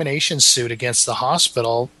discrimination suit against the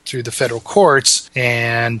hospital through the federal courts,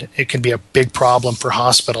 and it can be a big problem for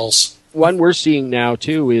hospitals. One we're seeing now,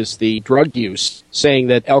 too, is the drug use, saying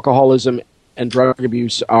that alcoholism and drug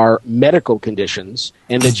abuse are medical conditions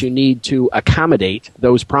and that you need to accommodate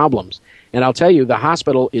those problems. And I'll tell you, the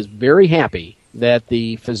hospital is very happy that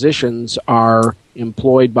the physicians are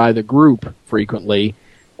employed by the group frequently,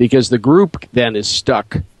 because the group then is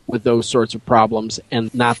stuck with those sorts of problems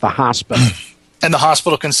and not the hospital. And the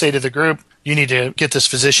hospital can say to the group, you need to get this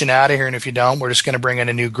physician out of here, and if you don't, we're just going to bring in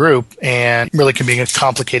a new group, and it really can be a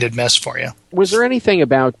complicated mess for you. Was there anything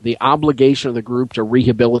about the obligation of the group to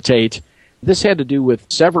rehabilitate? This had to do with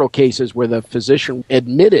several cases where the physician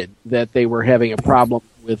admitted that they were having a problem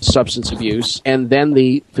with substance abuse, and then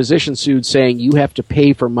the physician sued saying, you have to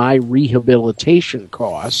pay for my rehabilitation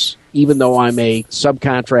costs, even though I'm a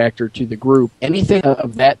subcontractor to the group. Anything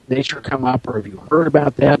of that nature come up, or have you heard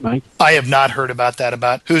about that, Mike? I have not heard about that,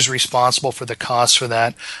 about who's responsible for the costs for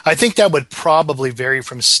that. I think that would probably vary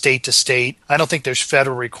from state to state. I don't think there's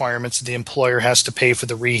federal requirements that the employer has to pay for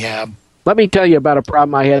the rehab. Let me tell you about a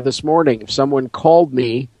problem I had this morning. Someone called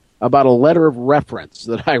me about a letter of reference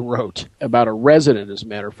that I wrote about a resident, as a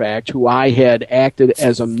matter of fact, who I had acted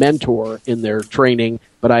as a mentor in their training,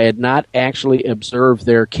 but I had not actually observed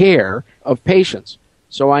their care of patients.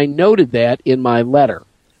 So I noted that in my letter.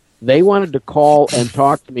 They wanted to call and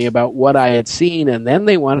talk to me about what I had seen, and then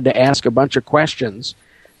they wanted to ask a bunch of questions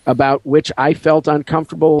about which I felt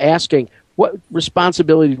uncomfortable asking. What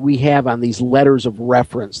responsibility do we have on these letters of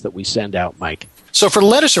reference that we send out, Mike? So for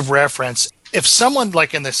letters of reference, if someone,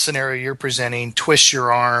 like in the scenario you're presenting, twists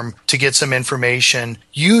your arm to get some information,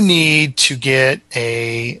 you need to get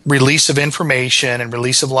a release of information and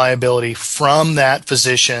release of liability from that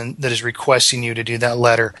physician that is requesting you to do that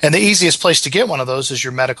letter. And the easiest place to get one of those is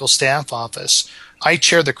your medical staff office. I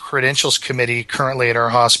chair the credentials committee currently at our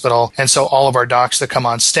hospital, and so all of our docs that come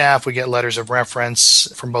on staff, we get letters of reference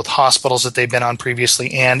from both hospitals that they've been on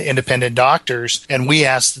previously and independent doctors, and we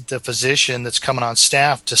ask the physician that's coming on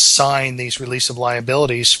staff to sign these release of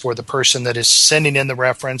liabilities for the person that is sending in the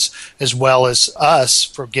reference as well as us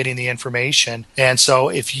for getting the information. And so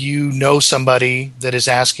if you know somebody that is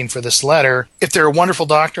asking for this letter, if they're a wonderful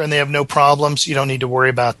doctor and they have no problems, you don't need to worry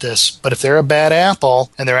about this. But if they're a bad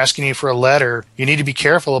apple and they're asking you for a letter, you need to be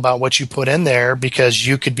careful about what you put in there because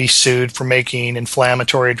you could be sued for making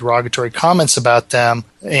inflammatory, derogatory comments about them.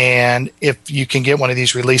 And if you can get one of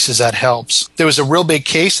these releases, that helps. There was a real big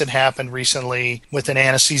case that happened recently with an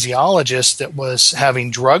anesthesiologist that was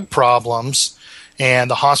having drug problems,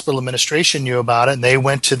 and the hospital administration knew about it, and they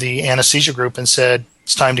went to the anesthesia group and said,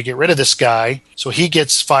 it's time to get rid of this guy. So he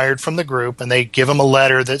gets fired from the group, and they give him a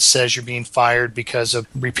letter that says you're being fired because of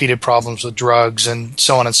repeated problems with drugs and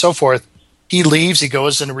so on and so forth. He leaves, he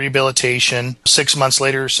goes into rehabilitation. 6 months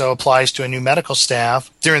later or so, applies to a new medical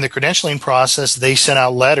staff. During the credentialing process, they sent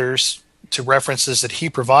out letters to references that he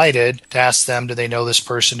provided to ask them, do they know this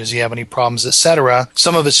person? Does he have any problems, etc.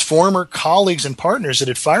 Some of his former colleagues and partners that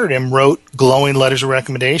had fired him wrote glowing letters of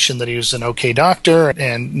recommendation that he was an okay doctor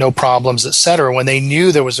and no problems, etc. When they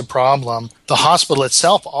knew there was a problem, the hospital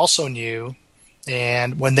itself also knew.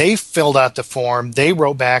 And when they filled out the form, they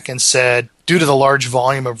wrote back and said, due to the large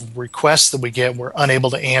volume of requests that we get, we're unable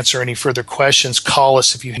to answer any further questions. Call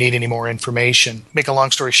us if you need any more information. Make a long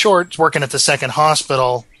story short, working at the second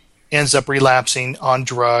hospital, ends up relapsing on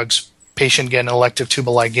drugs. Patient getting elective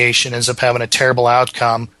tubal ligation, ends up having a terrible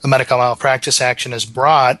outcome. A medical malpractice action is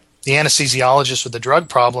brought. The anesthesiologist with the drug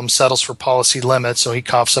problem settles for policy limits, so he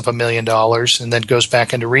coughs up $1 million and then goes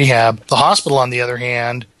back into rehab. The hospital, on the other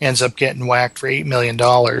hand, ends up getting whacked for $8 million.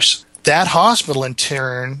 That hospital, in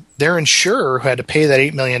turn, their insurer, who had to pay that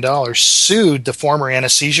 $8 million, sued the former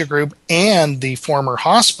anesthesia group and the former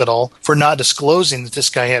hospital for not disclosing that this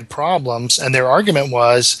guy had problems. And their argument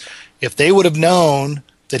was, if they would have known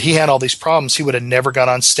that he had all these problems, he would have never got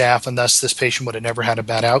on staff, and thus this patient would have never had a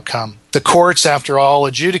bad outcome. The courts, after all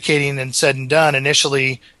adjudicating and said and done,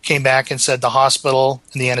 initially came back and said the hospital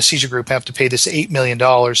and the anesthesia group have to pay this $8 million,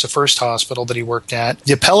 the first hospital that he worked at.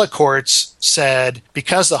 The appellate courts said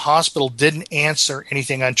because the hospital didn't answer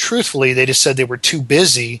anything untruthfully, they just said they were too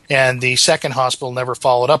busy, and the second hospital never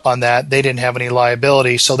followed up on that. They didn't have any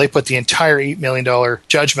liability, so they put the entire $8 million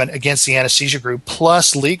judgment against the anesthesia group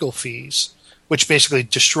plus legal fees, which basically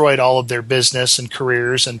destroyed all of their business and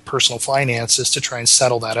careers and personal finances to try and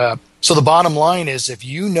settle that up. So the bottom line is, if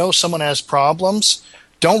you know someone has problems,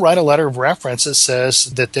 don't write a letter of reference that says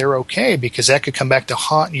that they're okay, because that could come back to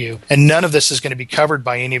haunt you. And none of this is going to be covered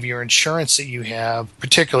by any of your insurance that you have.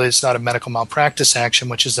 Particularly, it's not a medical malpractice action,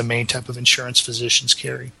 which is the main type of insurance physicians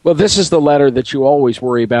carry. Well, this is the letter that you always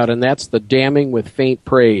worry about, and that's the damning with faint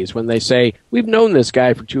praise, when they say, we've known this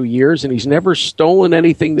guy for 2 years, and he's never stolen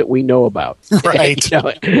anything that we know about. Right.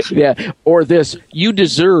 Yeah. Or this, you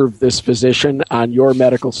deserve this physician on your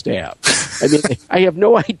medical staff. I mean, I have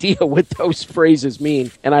no idea what those phrases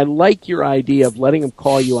mean, and I like your idea of letting them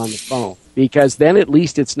call you on the phone, because then at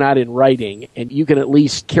least it's not in writing, and you can at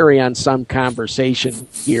least carry on some conversation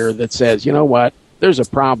here that says, you know what, there's a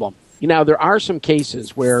problem. Now, there are some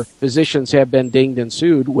cases where physicians have been dinged and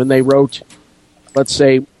sued when they wrote, let's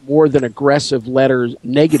say, more than aggressive letters,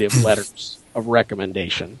 negative letters of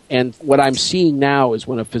recommendation. And what I'm seeing now is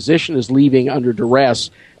when a physician is leaving under duress,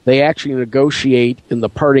 they actually negotiate in the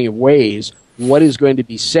parting of ways what is going to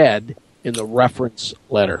be said in the reference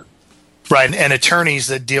letter. Right, and attorneys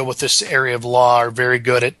that deal with this area of law are very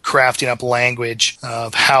good at crafting up language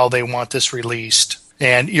of how they want this released.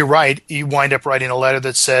 And you're right, you wind up writing a letter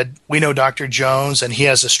that said, we know Dr. Jones, and he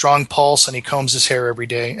has a strong pulse, and he combs his hair every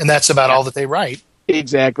day. And that's about all that they write.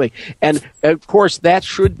 Exactly. And, of course, that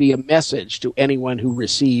should be a message to anyone who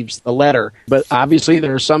receives the letter. But obviously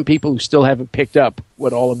there are some people who still haven't picked up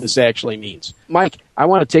what all of this actually means. Mike, I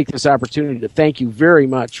want to take this opportunity to thank you very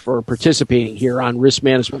much for participating here on Risk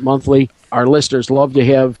Management Monthly. Our listeners love to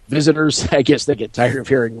have visitors. I guess they get tired of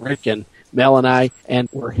hearing Rick and Mel and I, and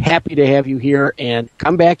we're happy to have you here, and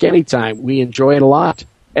come back anytime. We enjoy it a lot.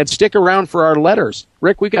 And stick around for our letters.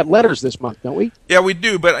 Rick, we got letters this month, don't we? Yeah, we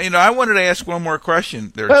do. But, I wanted to ask one more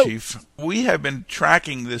question there, Oh. Chief. We have been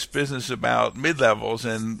tracking this business about mid-levels,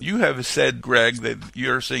 and you have said, Greg, that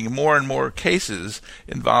you're seeing more and more cases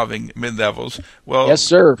involving mid-levels. Well, Yes,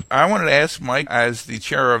 sir. I wanted to ask Mike, as the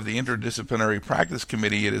chair of the Interdisciplinary Practice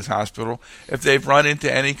Committee at his hospital, if they've run into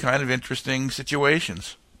any kind of interesting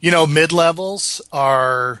situations. Mid-levels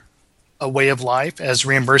are a way of life as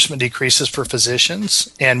reimbursement decreases for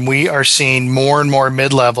physicians, and we are seeing more and more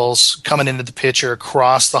mid-levels coming into the picture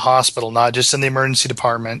across the hospital, not just in the emergency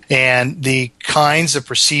department. And the kinds of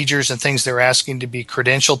procedures and things they're asking to be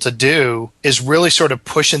credentialed to do is really sort of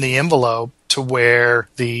pushing the envelope to where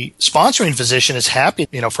the sponsoring physician is happy,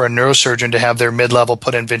 for a neurosurgeon to have their mid-level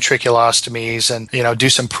put in ventriculostomies and, do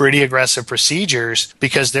some pretty aggressive procedures,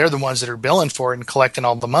 because they're the ones that are billing for it and collecting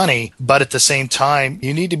all the money. But at the same time,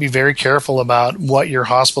 you need to be very careful about what your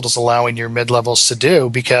hospital is allowing your mid-levels to do,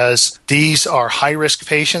 because these are high-risk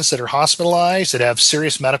patients that are hospitalized, that have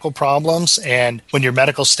serious medical problems. And when your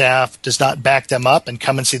medical staff does not back them up and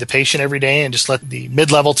come and see the patient every day and just let the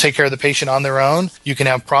mid-level take care of the patient on their own, you can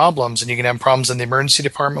have problems, and you can have problems in the emergency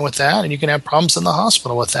department with that, and you can have problems in the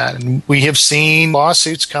hospital with that. And we have seen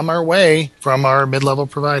lawsuits come our way from our mid-level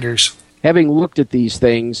providers. Having looked at these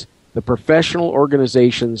things, the professional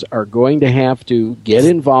organizations are going to have to get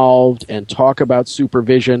involved and talk about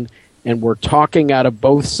supervision, and we're talking out of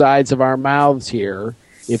both sides of our mouths here.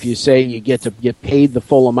 If you say you get to get paid the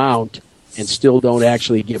full amount and still don't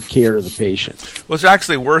actually give care to the patient. Well, it's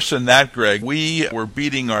actually worse than that, Greg. We were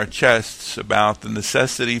beating our chests about the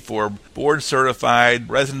necessity for board-certified,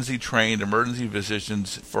 residency-trained emergency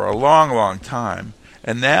physicians for a long, long time.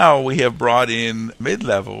 And now we have brought in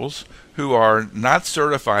mid-levels who are not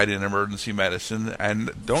certified in emergency medicine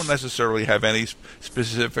and don't necessarily have any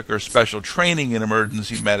specific or special training in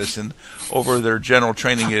emergency medicine over their general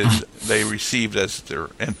training as they received as their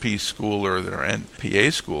NP school or their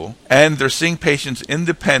NPA school. And they're seeing patients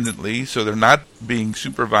independently, so they're not being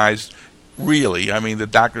supervised really. The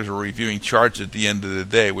doctors are reviewing charts at the end of the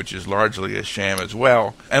day, which is largely a sham as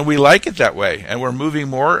well. And we like it that way, and we're moving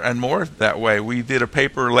more and more that way. We did a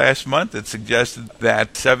paper last month that suggested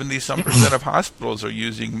that 70-some% of hospitals are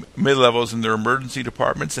using mid-levels in their emergency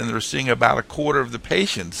departments, and they're seeing about a quarter of the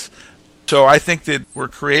patients. So I think that we're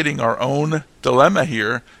creating our own dilemma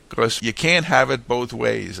here, because you can't have it both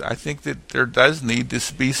ways. I think that there does need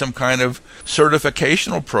to be some kind of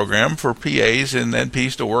certificational program for PAs and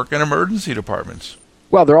NPs to work in emergency departments.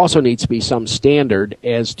 Well, there also needs to be some standard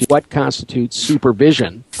as to what constitutes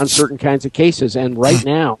supervision on certain kinds of cases, and right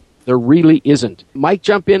now there really isn't. Mike,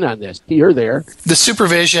 jump in on this. You're there. The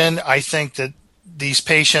supervision, I think that these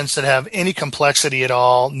patients that have any complexity at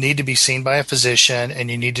all need to be seen by a physician,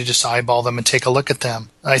 and you need to just eyeball them and take a look at them.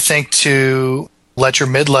 I think to let your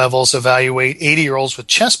mid-levels evaluate 80-year-olds with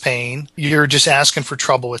chest pain, you're just asking for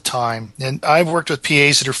trouble with time. And I've worked with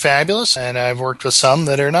PAs that are fabulous, and I've worked with some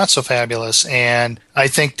that are not so fabulous. And I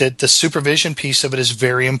think that the supervision piece of it is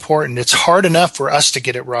very important. It's hard enough for us to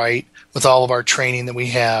get it right with all of our training that we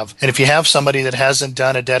have. And if you have somebody that hasn't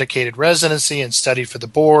done a dedicated residency and studied for the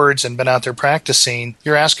boards and been out there practicing,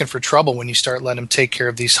 you're asking for trouble when you start letting them take care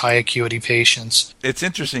of these high acuity patients. It's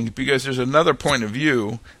interesting because there's another point of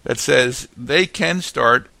view that says they can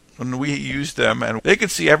start when we use them, and they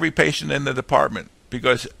could see every patient in the department,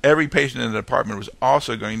 because every patient in the department was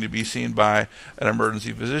also going to be seen by an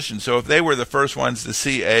emergency physician. So if they were the first ones to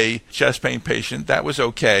see a chest pain patient, that was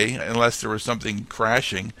okay, unless there was something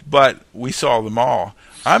crashing. But we saw them all.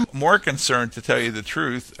 I'm more concerned, to tell you the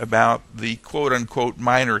truth, about the quote-unquote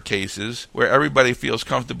minor cases where everybody feels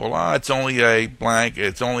comfortable. It's only a blank,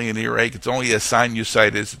 it's only an earache, it's only a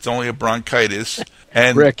sinusitis, it's only a bronchitis.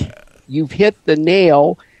 And Rick, you've hit the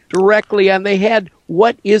nail directly on the head.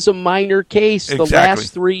 What is a minor case? Exactly. The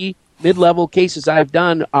last 3 mid-level cases I've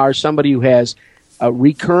done are somebody who has a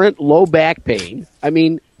recurrent low back pain.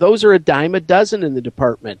 Those are a dime a dozen in the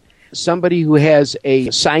department. Somebody who has a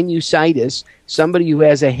sinusitis, somebody who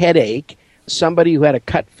has a headache, somebody who had a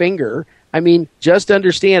cut finger. Just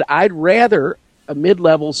understand, I'd rather a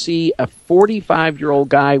mid-level see a 45-year-old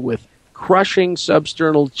guy with crushing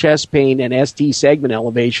substernal chest pain and ST segment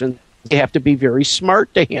elevation. You have to be very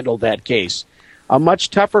smart to handle that case. A much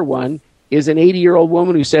tougher one is an 80-year-old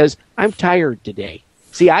woman who says, I'm tired today.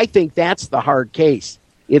 See, I think that's the hard case.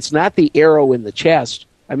 It's not the arrow in the chest.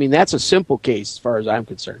 I mean, that's a simple case as far as I'm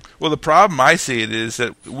concerned. Well, the problem I see it is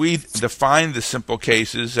that we define the simple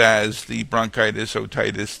cases as the bronchitis,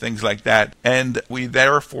 otitis, things like that, and we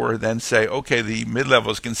therefore then say, okay, the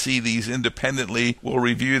mid-levels can see these independently. We'll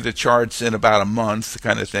review the charts in about a month,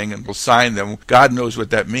 kind of thing, and we'll sign them. God knows what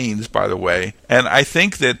that means, by the way. And I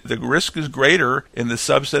think that the risk is greater in the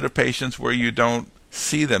subset of patients where you don't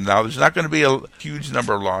see them. Now, there's not going to be a huge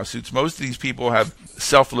number of lawsuits. Most of these people have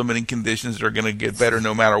self-limiting conditions that are going to get better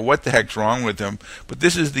no matter what the heck's wrong with them. But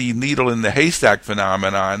this is the needle in the haystack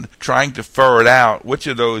phenomenon, trying to ferret out which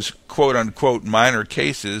of those quote-unquote minor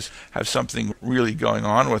cases have something really going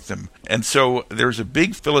on with them. And so there's a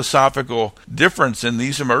big philosophical difference in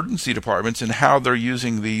these emergency departments and how they're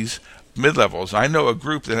using these mid-levels. I know a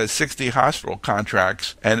group that has 60 hospital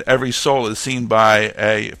contracts, and every soul is seen by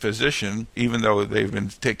a physician, even though they've been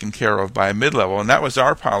taken care of by a mid-level, and that was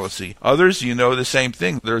our policy. Others, you know the same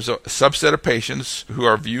thing. There's a subset of patients who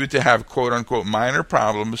are viewed to have quote-unquote minor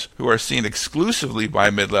problems who are seen exclusively by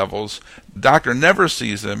mid-levels. The doctor never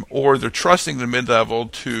sees them, or they're trusting the mid-level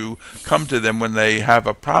to come to them when they have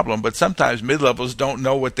a problem, but sometimes mid-levels don't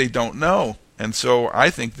know what they don't know. And so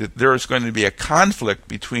I think that there is going to be a conflict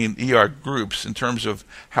between ER groups in terms of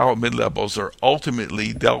how mid-levels are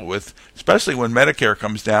ultimately dealt with, especially when Medicare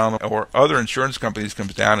comes down or other insurance companies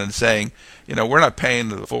comes down and saying, we're not paying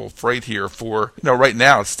the full freight here for, right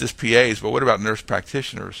now it's just PAs, but what about nurse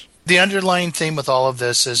practitioners? The underlying theme with all of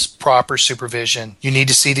this is proper supervision. You need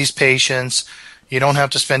to see these patients. You don't have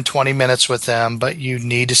to spend 20 minutes with them, but you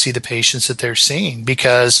need to see the patients that they're seeing,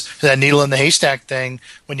 because that needle in the haystack thing,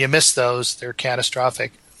 when you miss those, they're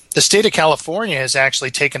catastrophic. The state of California has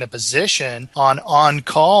actually taken a position on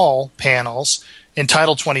on-call panels in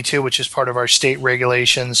Title 22, which is part of our state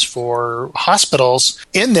regulations for hospitals.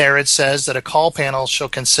 In there, it says that a call panel shall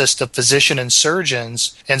consist of physician and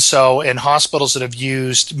surgeons. And so in hospitals that have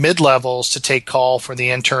used mid-levels to take call for the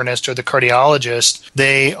internist or the cardiologist,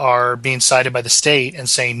 they are being cited by the state and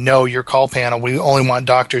saying, no, your call panel, we only want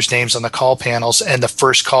doctors' names on the call panels, and the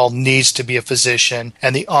first call needs to be a physician,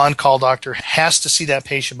 and the on-call doctor has to see that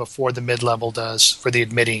patient before the mid-level does for the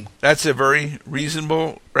admitting. That's a very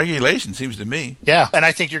reasonable regulation, seems to me. Yeah, and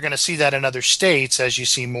I think you're going to see that in other states as you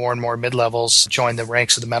see more and more mid-levels join the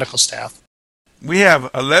ranks of the medical staff. We have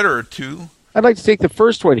a letter or two. I'd like to take the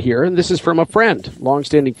first one here, and this is from a friend,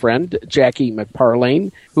 longstanding friend, Jackie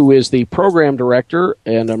McParlane, who is the program director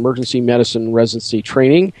in emergency medicine residency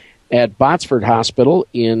training at Botsford Hospital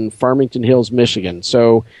in Farmington Hills, Michigan.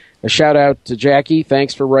 So a shout out to Jackie.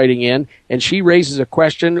 Thanks for writing in. And she raises a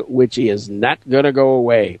question which is not going to go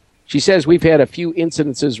away. She says, we've had a few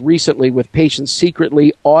incidences recently with patients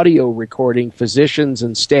secretly audio recording physicians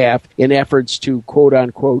and staff in efforts to,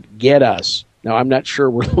 quote-unquote, get us. Now, I'm not sure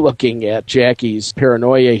we're looking at Jackie's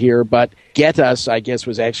paranoia here, but get us, I guess,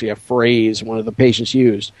 was actually a phrase one of the patients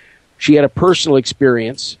used. She had a personal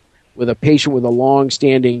experience with a patient with a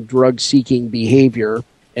long-standing drug-seeking behavior,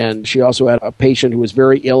 and she also had a patient who was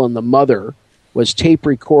very ill, and the mother was tape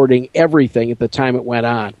recording everything at the time it went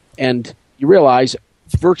on. And you realize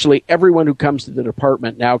virtually everyone who comes to the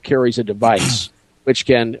department now carries a device which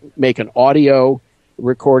can make an audio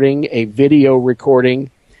recording, a video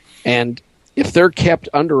recording, and if they're kept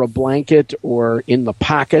under a blanket or in the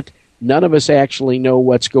pocket, none of us actually know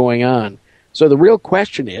what's going on. So the real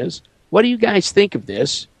question is, what do you guys think of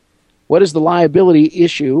this? What is the liability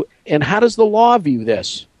issue, and how does the law view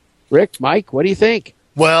this? Rick, Mike, what do you think?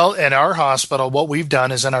 Well, in our hospital, what we've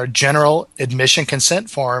done is in our general admission consent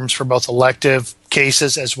forms for both elective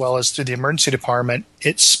cases as well as through the emergency department,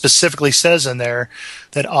 it specifically says in there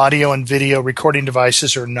that audio and video recording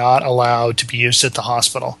devices are not allowed to be used at the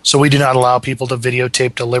hospital. So we do not allow people to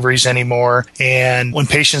videotape deliveries anymore. And when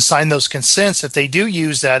patients sign those consents, if they do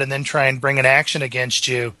use that and then try and bring an action against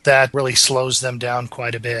you, that really slows them down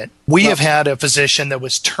quite a bit. We have had a physician that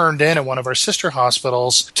was turned in at one of our sister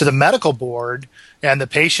hospitals to the medical board, and the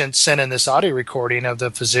patient sent in this audio recording of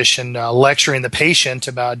the physician lecturing the patient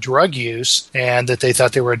about drug use and that they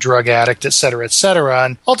thought they were a drug addict, et cetera, et cetera.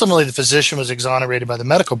 And ultimately, the physician was exonerated by the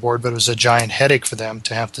medical board, but it was a giant headache for them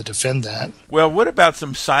to have to defend that. Well, what about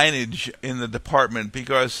some signage in the department?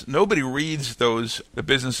 Because nobody reads the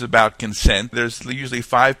business about consent. There's usually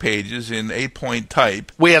 5 pages in 8-point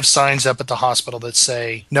type. We have signs up at the hospital that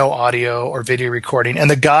say no audio or video recording. And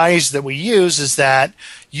the guise that we use is that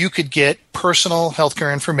you could get personal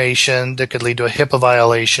healthcare information that could lead to a HIPAA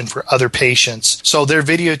violation for other patients. So they're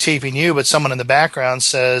videotaping you, but someone in the background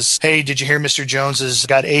says, hey, did you hear Mr. Jones has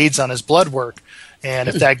got AIDS on his blood work? And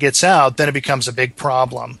if that gets out, then it becomes a big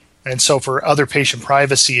problem. And so for other patient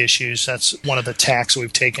privacy issues, that's one of the tacks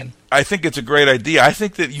we've taken. I think it's a great idea. I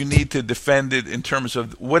think that you need to defend it in terms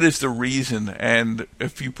of what is the reason. And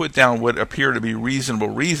if you put down what appear to be reasonable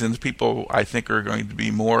reasons, people, I think, are going to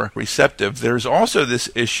be more receptive. There's also this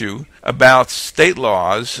issue about state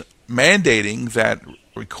laws mandating that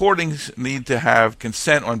recordings need to have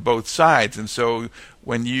consent on both sides. And so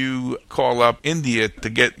when you call up India to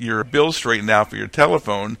get your bill straightened out for your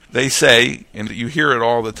telephone, they say, and you hear it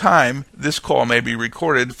all the time, this call may be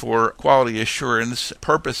recorded for quality assurance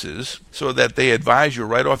purposes, so that they advise you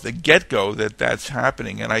right off the get-go that that's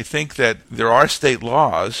happening. And I think that there are state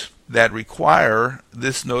laws that require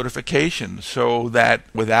this notification, so that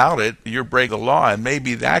without it, you're breaking the law. And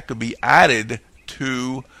maybe that could be added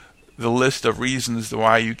to the list of reasons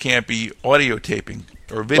why you can't be audio taping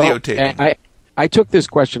or videotaping. Well, I took this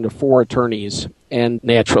question to 4 attorneys, and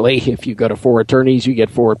naturally, if you go to 4 attorneys, you get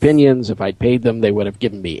 4 opinions. If I'd paid them, they would have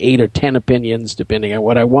given me 8 or 10 opinions, depending on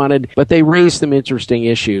what I wanted. But they raised some interesting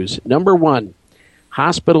issues. Number one,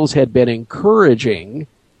 hospitals had been encouraging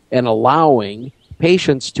and allowing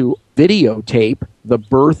patients to videotape the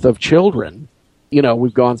birth of children. You know,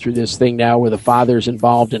 we've gone through this thing now where the father's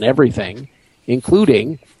involved in everything,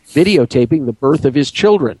 including videotaping the birth of his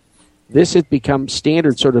children. This has become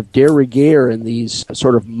standard sort of de rigueur in these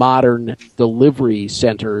sort of modern delivery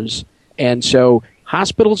centers. And so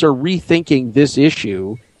hospitals are rethinking this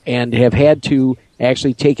issue and have had to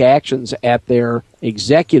actually take actions at their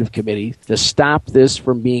executive committee to stop this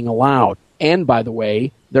from being allowed. And by the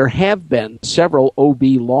way, there have been several OB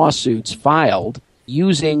lawsuits filed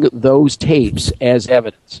using those tapes as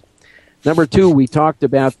evidence. Number 2, we talked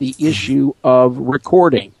about the issue of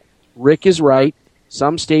recording. Rick is right.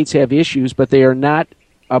 Some states have issues, but they are not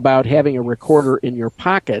about having a recorder in your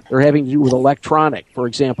pocket. They're having to do with electronic, for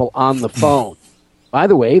example, on the phone. By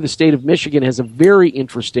the way, the state of Michigan has a very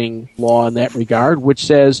interesting law in that regard, which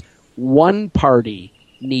says one party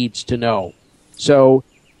needs to know. So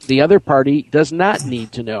the other party does not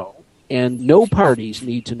need to know. And no parties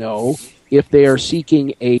need to know if they are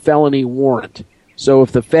seeking a felony warrant. So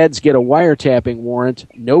if the feds get a wiretapping warrant,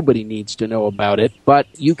 nobody needs to know about it, but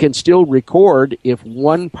you can still record if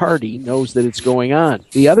one party knows that it's going on.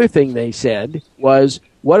 The other thing they said was,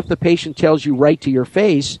 what if the patient tells you right to your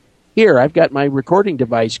face, here, I've got my recording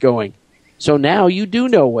device going. So now you do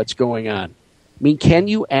know what's going on. I mean, can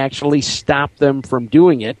you actually stop them from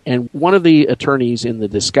doing it? And one of the attorneys in the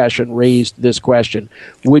discussion raised this question.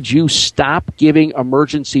 Would you stop giving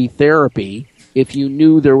emergency therapy if you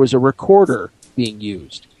knew there was a recorder being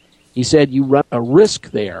used? He said you run a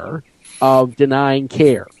risk there of denying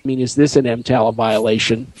care. I mean, is this an EMTALA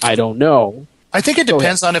violation? I don't know. I think it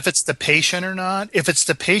depends on if it's the patient or not. If it's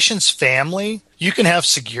the patient's family, you can have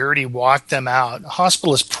security walk them out. A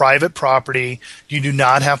hospital is private property. You do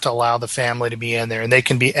not have to allow the family to be in there, and they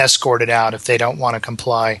can be escorted out if they don't want to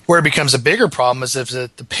comply. Where it becomes a bigger problem is if the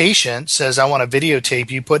patient says, I want to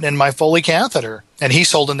videotape you putting in my Foley catheter, and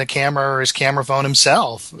he's holding the camera or his camera phone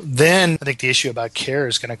himself. Then I think the issue about care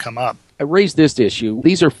is going to come up. I raised this issue.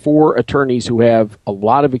 These are 4 attorneys who have a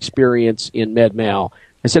lot of experience in med-mal.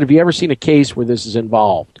 I said, have you ever seen a case where this is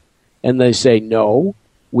involved? And they say, no,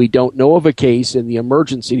 we don't know of a case in the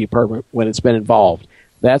emergency department when it's been involved.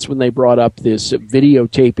 That's when they brought up this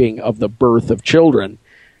videotaping of the birth of children.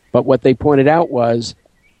 But what they pointed out was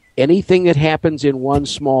anything that happens in one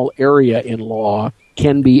small area in law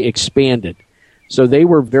can be expanded. So they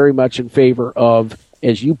were very much in favor of,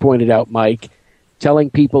 as you pointed out, Mike,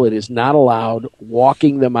 telling people it is not allowed,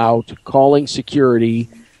 walking them out, calling security,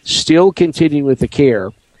 still continuing with the care.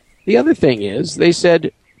 The other thing is, they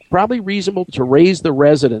said, probably reasonable to raise the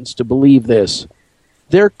residents to believe this.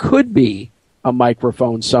 There could be a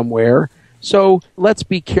microphone somewhere, so let's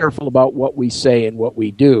be careful about what we say and what we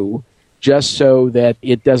do, just so that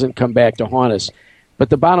it doesn't come back to haunt us. But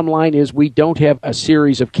the bottom line is we don't have a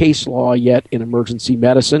series of case law yet in emergency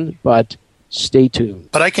medicine, but stay tuned.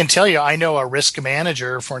 But I can tell you, I know a risk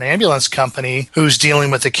manager for an ambulance company who's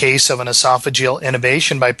dealing with a case of an esophageal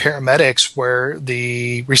intubation by paramedics where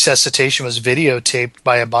the resuscitation was videotaped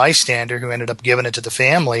by a bystander who ended up giving it to the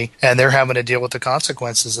family, and they're having to deal with the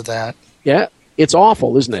consequences of that. Yeah, it's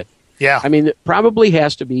awful, isn't it? Yeah. I mean, there probably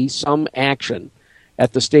has to be some action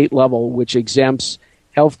at the state level which exempts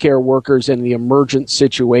healthcare workers in the emergent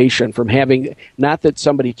situation from having, not that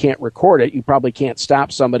somebody can't record it, you probably can't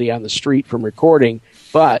stop somebody on the street from recording,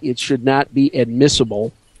 but it should not be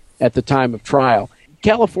admissible at the time of trial.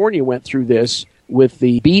 California went through this with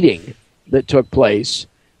the beating that took place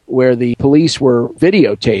where the police were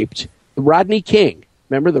videotaped. Rodney King,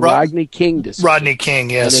 remember the Rodney King decision? Rodney King,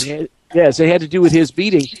 yes. Yes, it had to do with his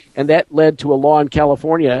beating, and that led to a law in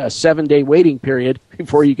California, a 7-day waiting period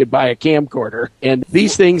before you could buy a camcorder. And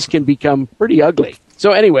these things can become pretty ugly.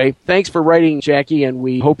 So anyway, thanks for writing, Jackie, and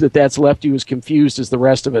we hope that that's left you as confused as the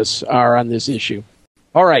rest of us are on this issue.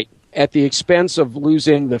 All right. At the expense of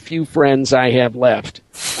losing the few friends I have left,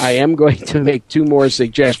 I am going to make 2 more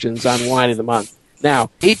suggestions on Wine of the Month. Now,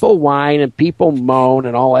 people whine and people moan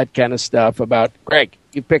and all that kind of stuff about, Greg,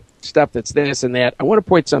 you picked stuff that's this and that. I want to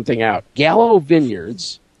point something out. Gallo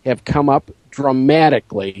vineyards have come up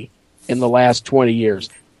dramatically in the last 20 years.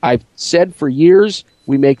 I've said for years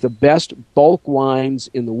we make the best bulk wines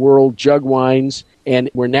in the world, jug wines, and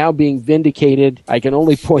we're now being vindicated. I can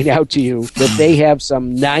only point out to you that they have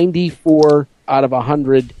some 94 out of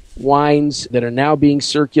 100 wines that are now being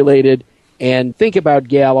circulated. And think about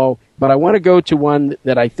Gallo, but I want to go to one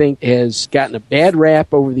that I think has gotten a bad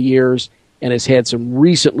rap over the years and has had some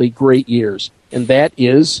recently great years, and that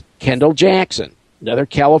is Kendall Jackson, another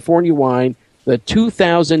California wine, the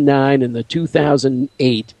 2009 and the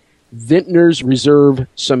 2008 Vintners Reserve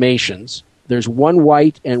Summations. There's 1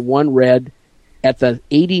 white and 1 red at the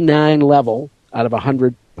 89 level out of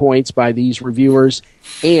 100 points by these reviewers,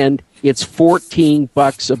 and it's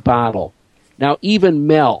 $14 a bottle. Now, even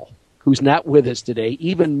Mel, who's not with us today,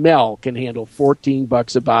 even Mel can handle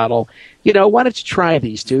 $14 a bottle. You know, why don't you try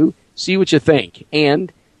these 2, see what you think.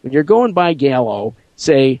 And when you're going by Gallo,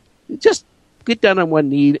 say, just get down on one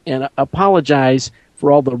knee and apologize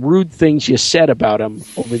for all the rude things you said about him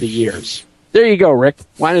over the years. There you go, Rick.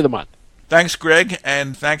 Wine of the Month. Thanks, Greg,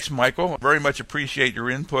 and thanks, Michael. Very much appreciate your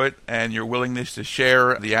input and your willingness to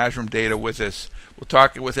share the ASRM data with us. We'll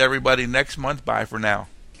talk with everybody next month. Bye for now.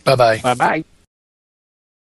 Bye-bye. Bye-bye.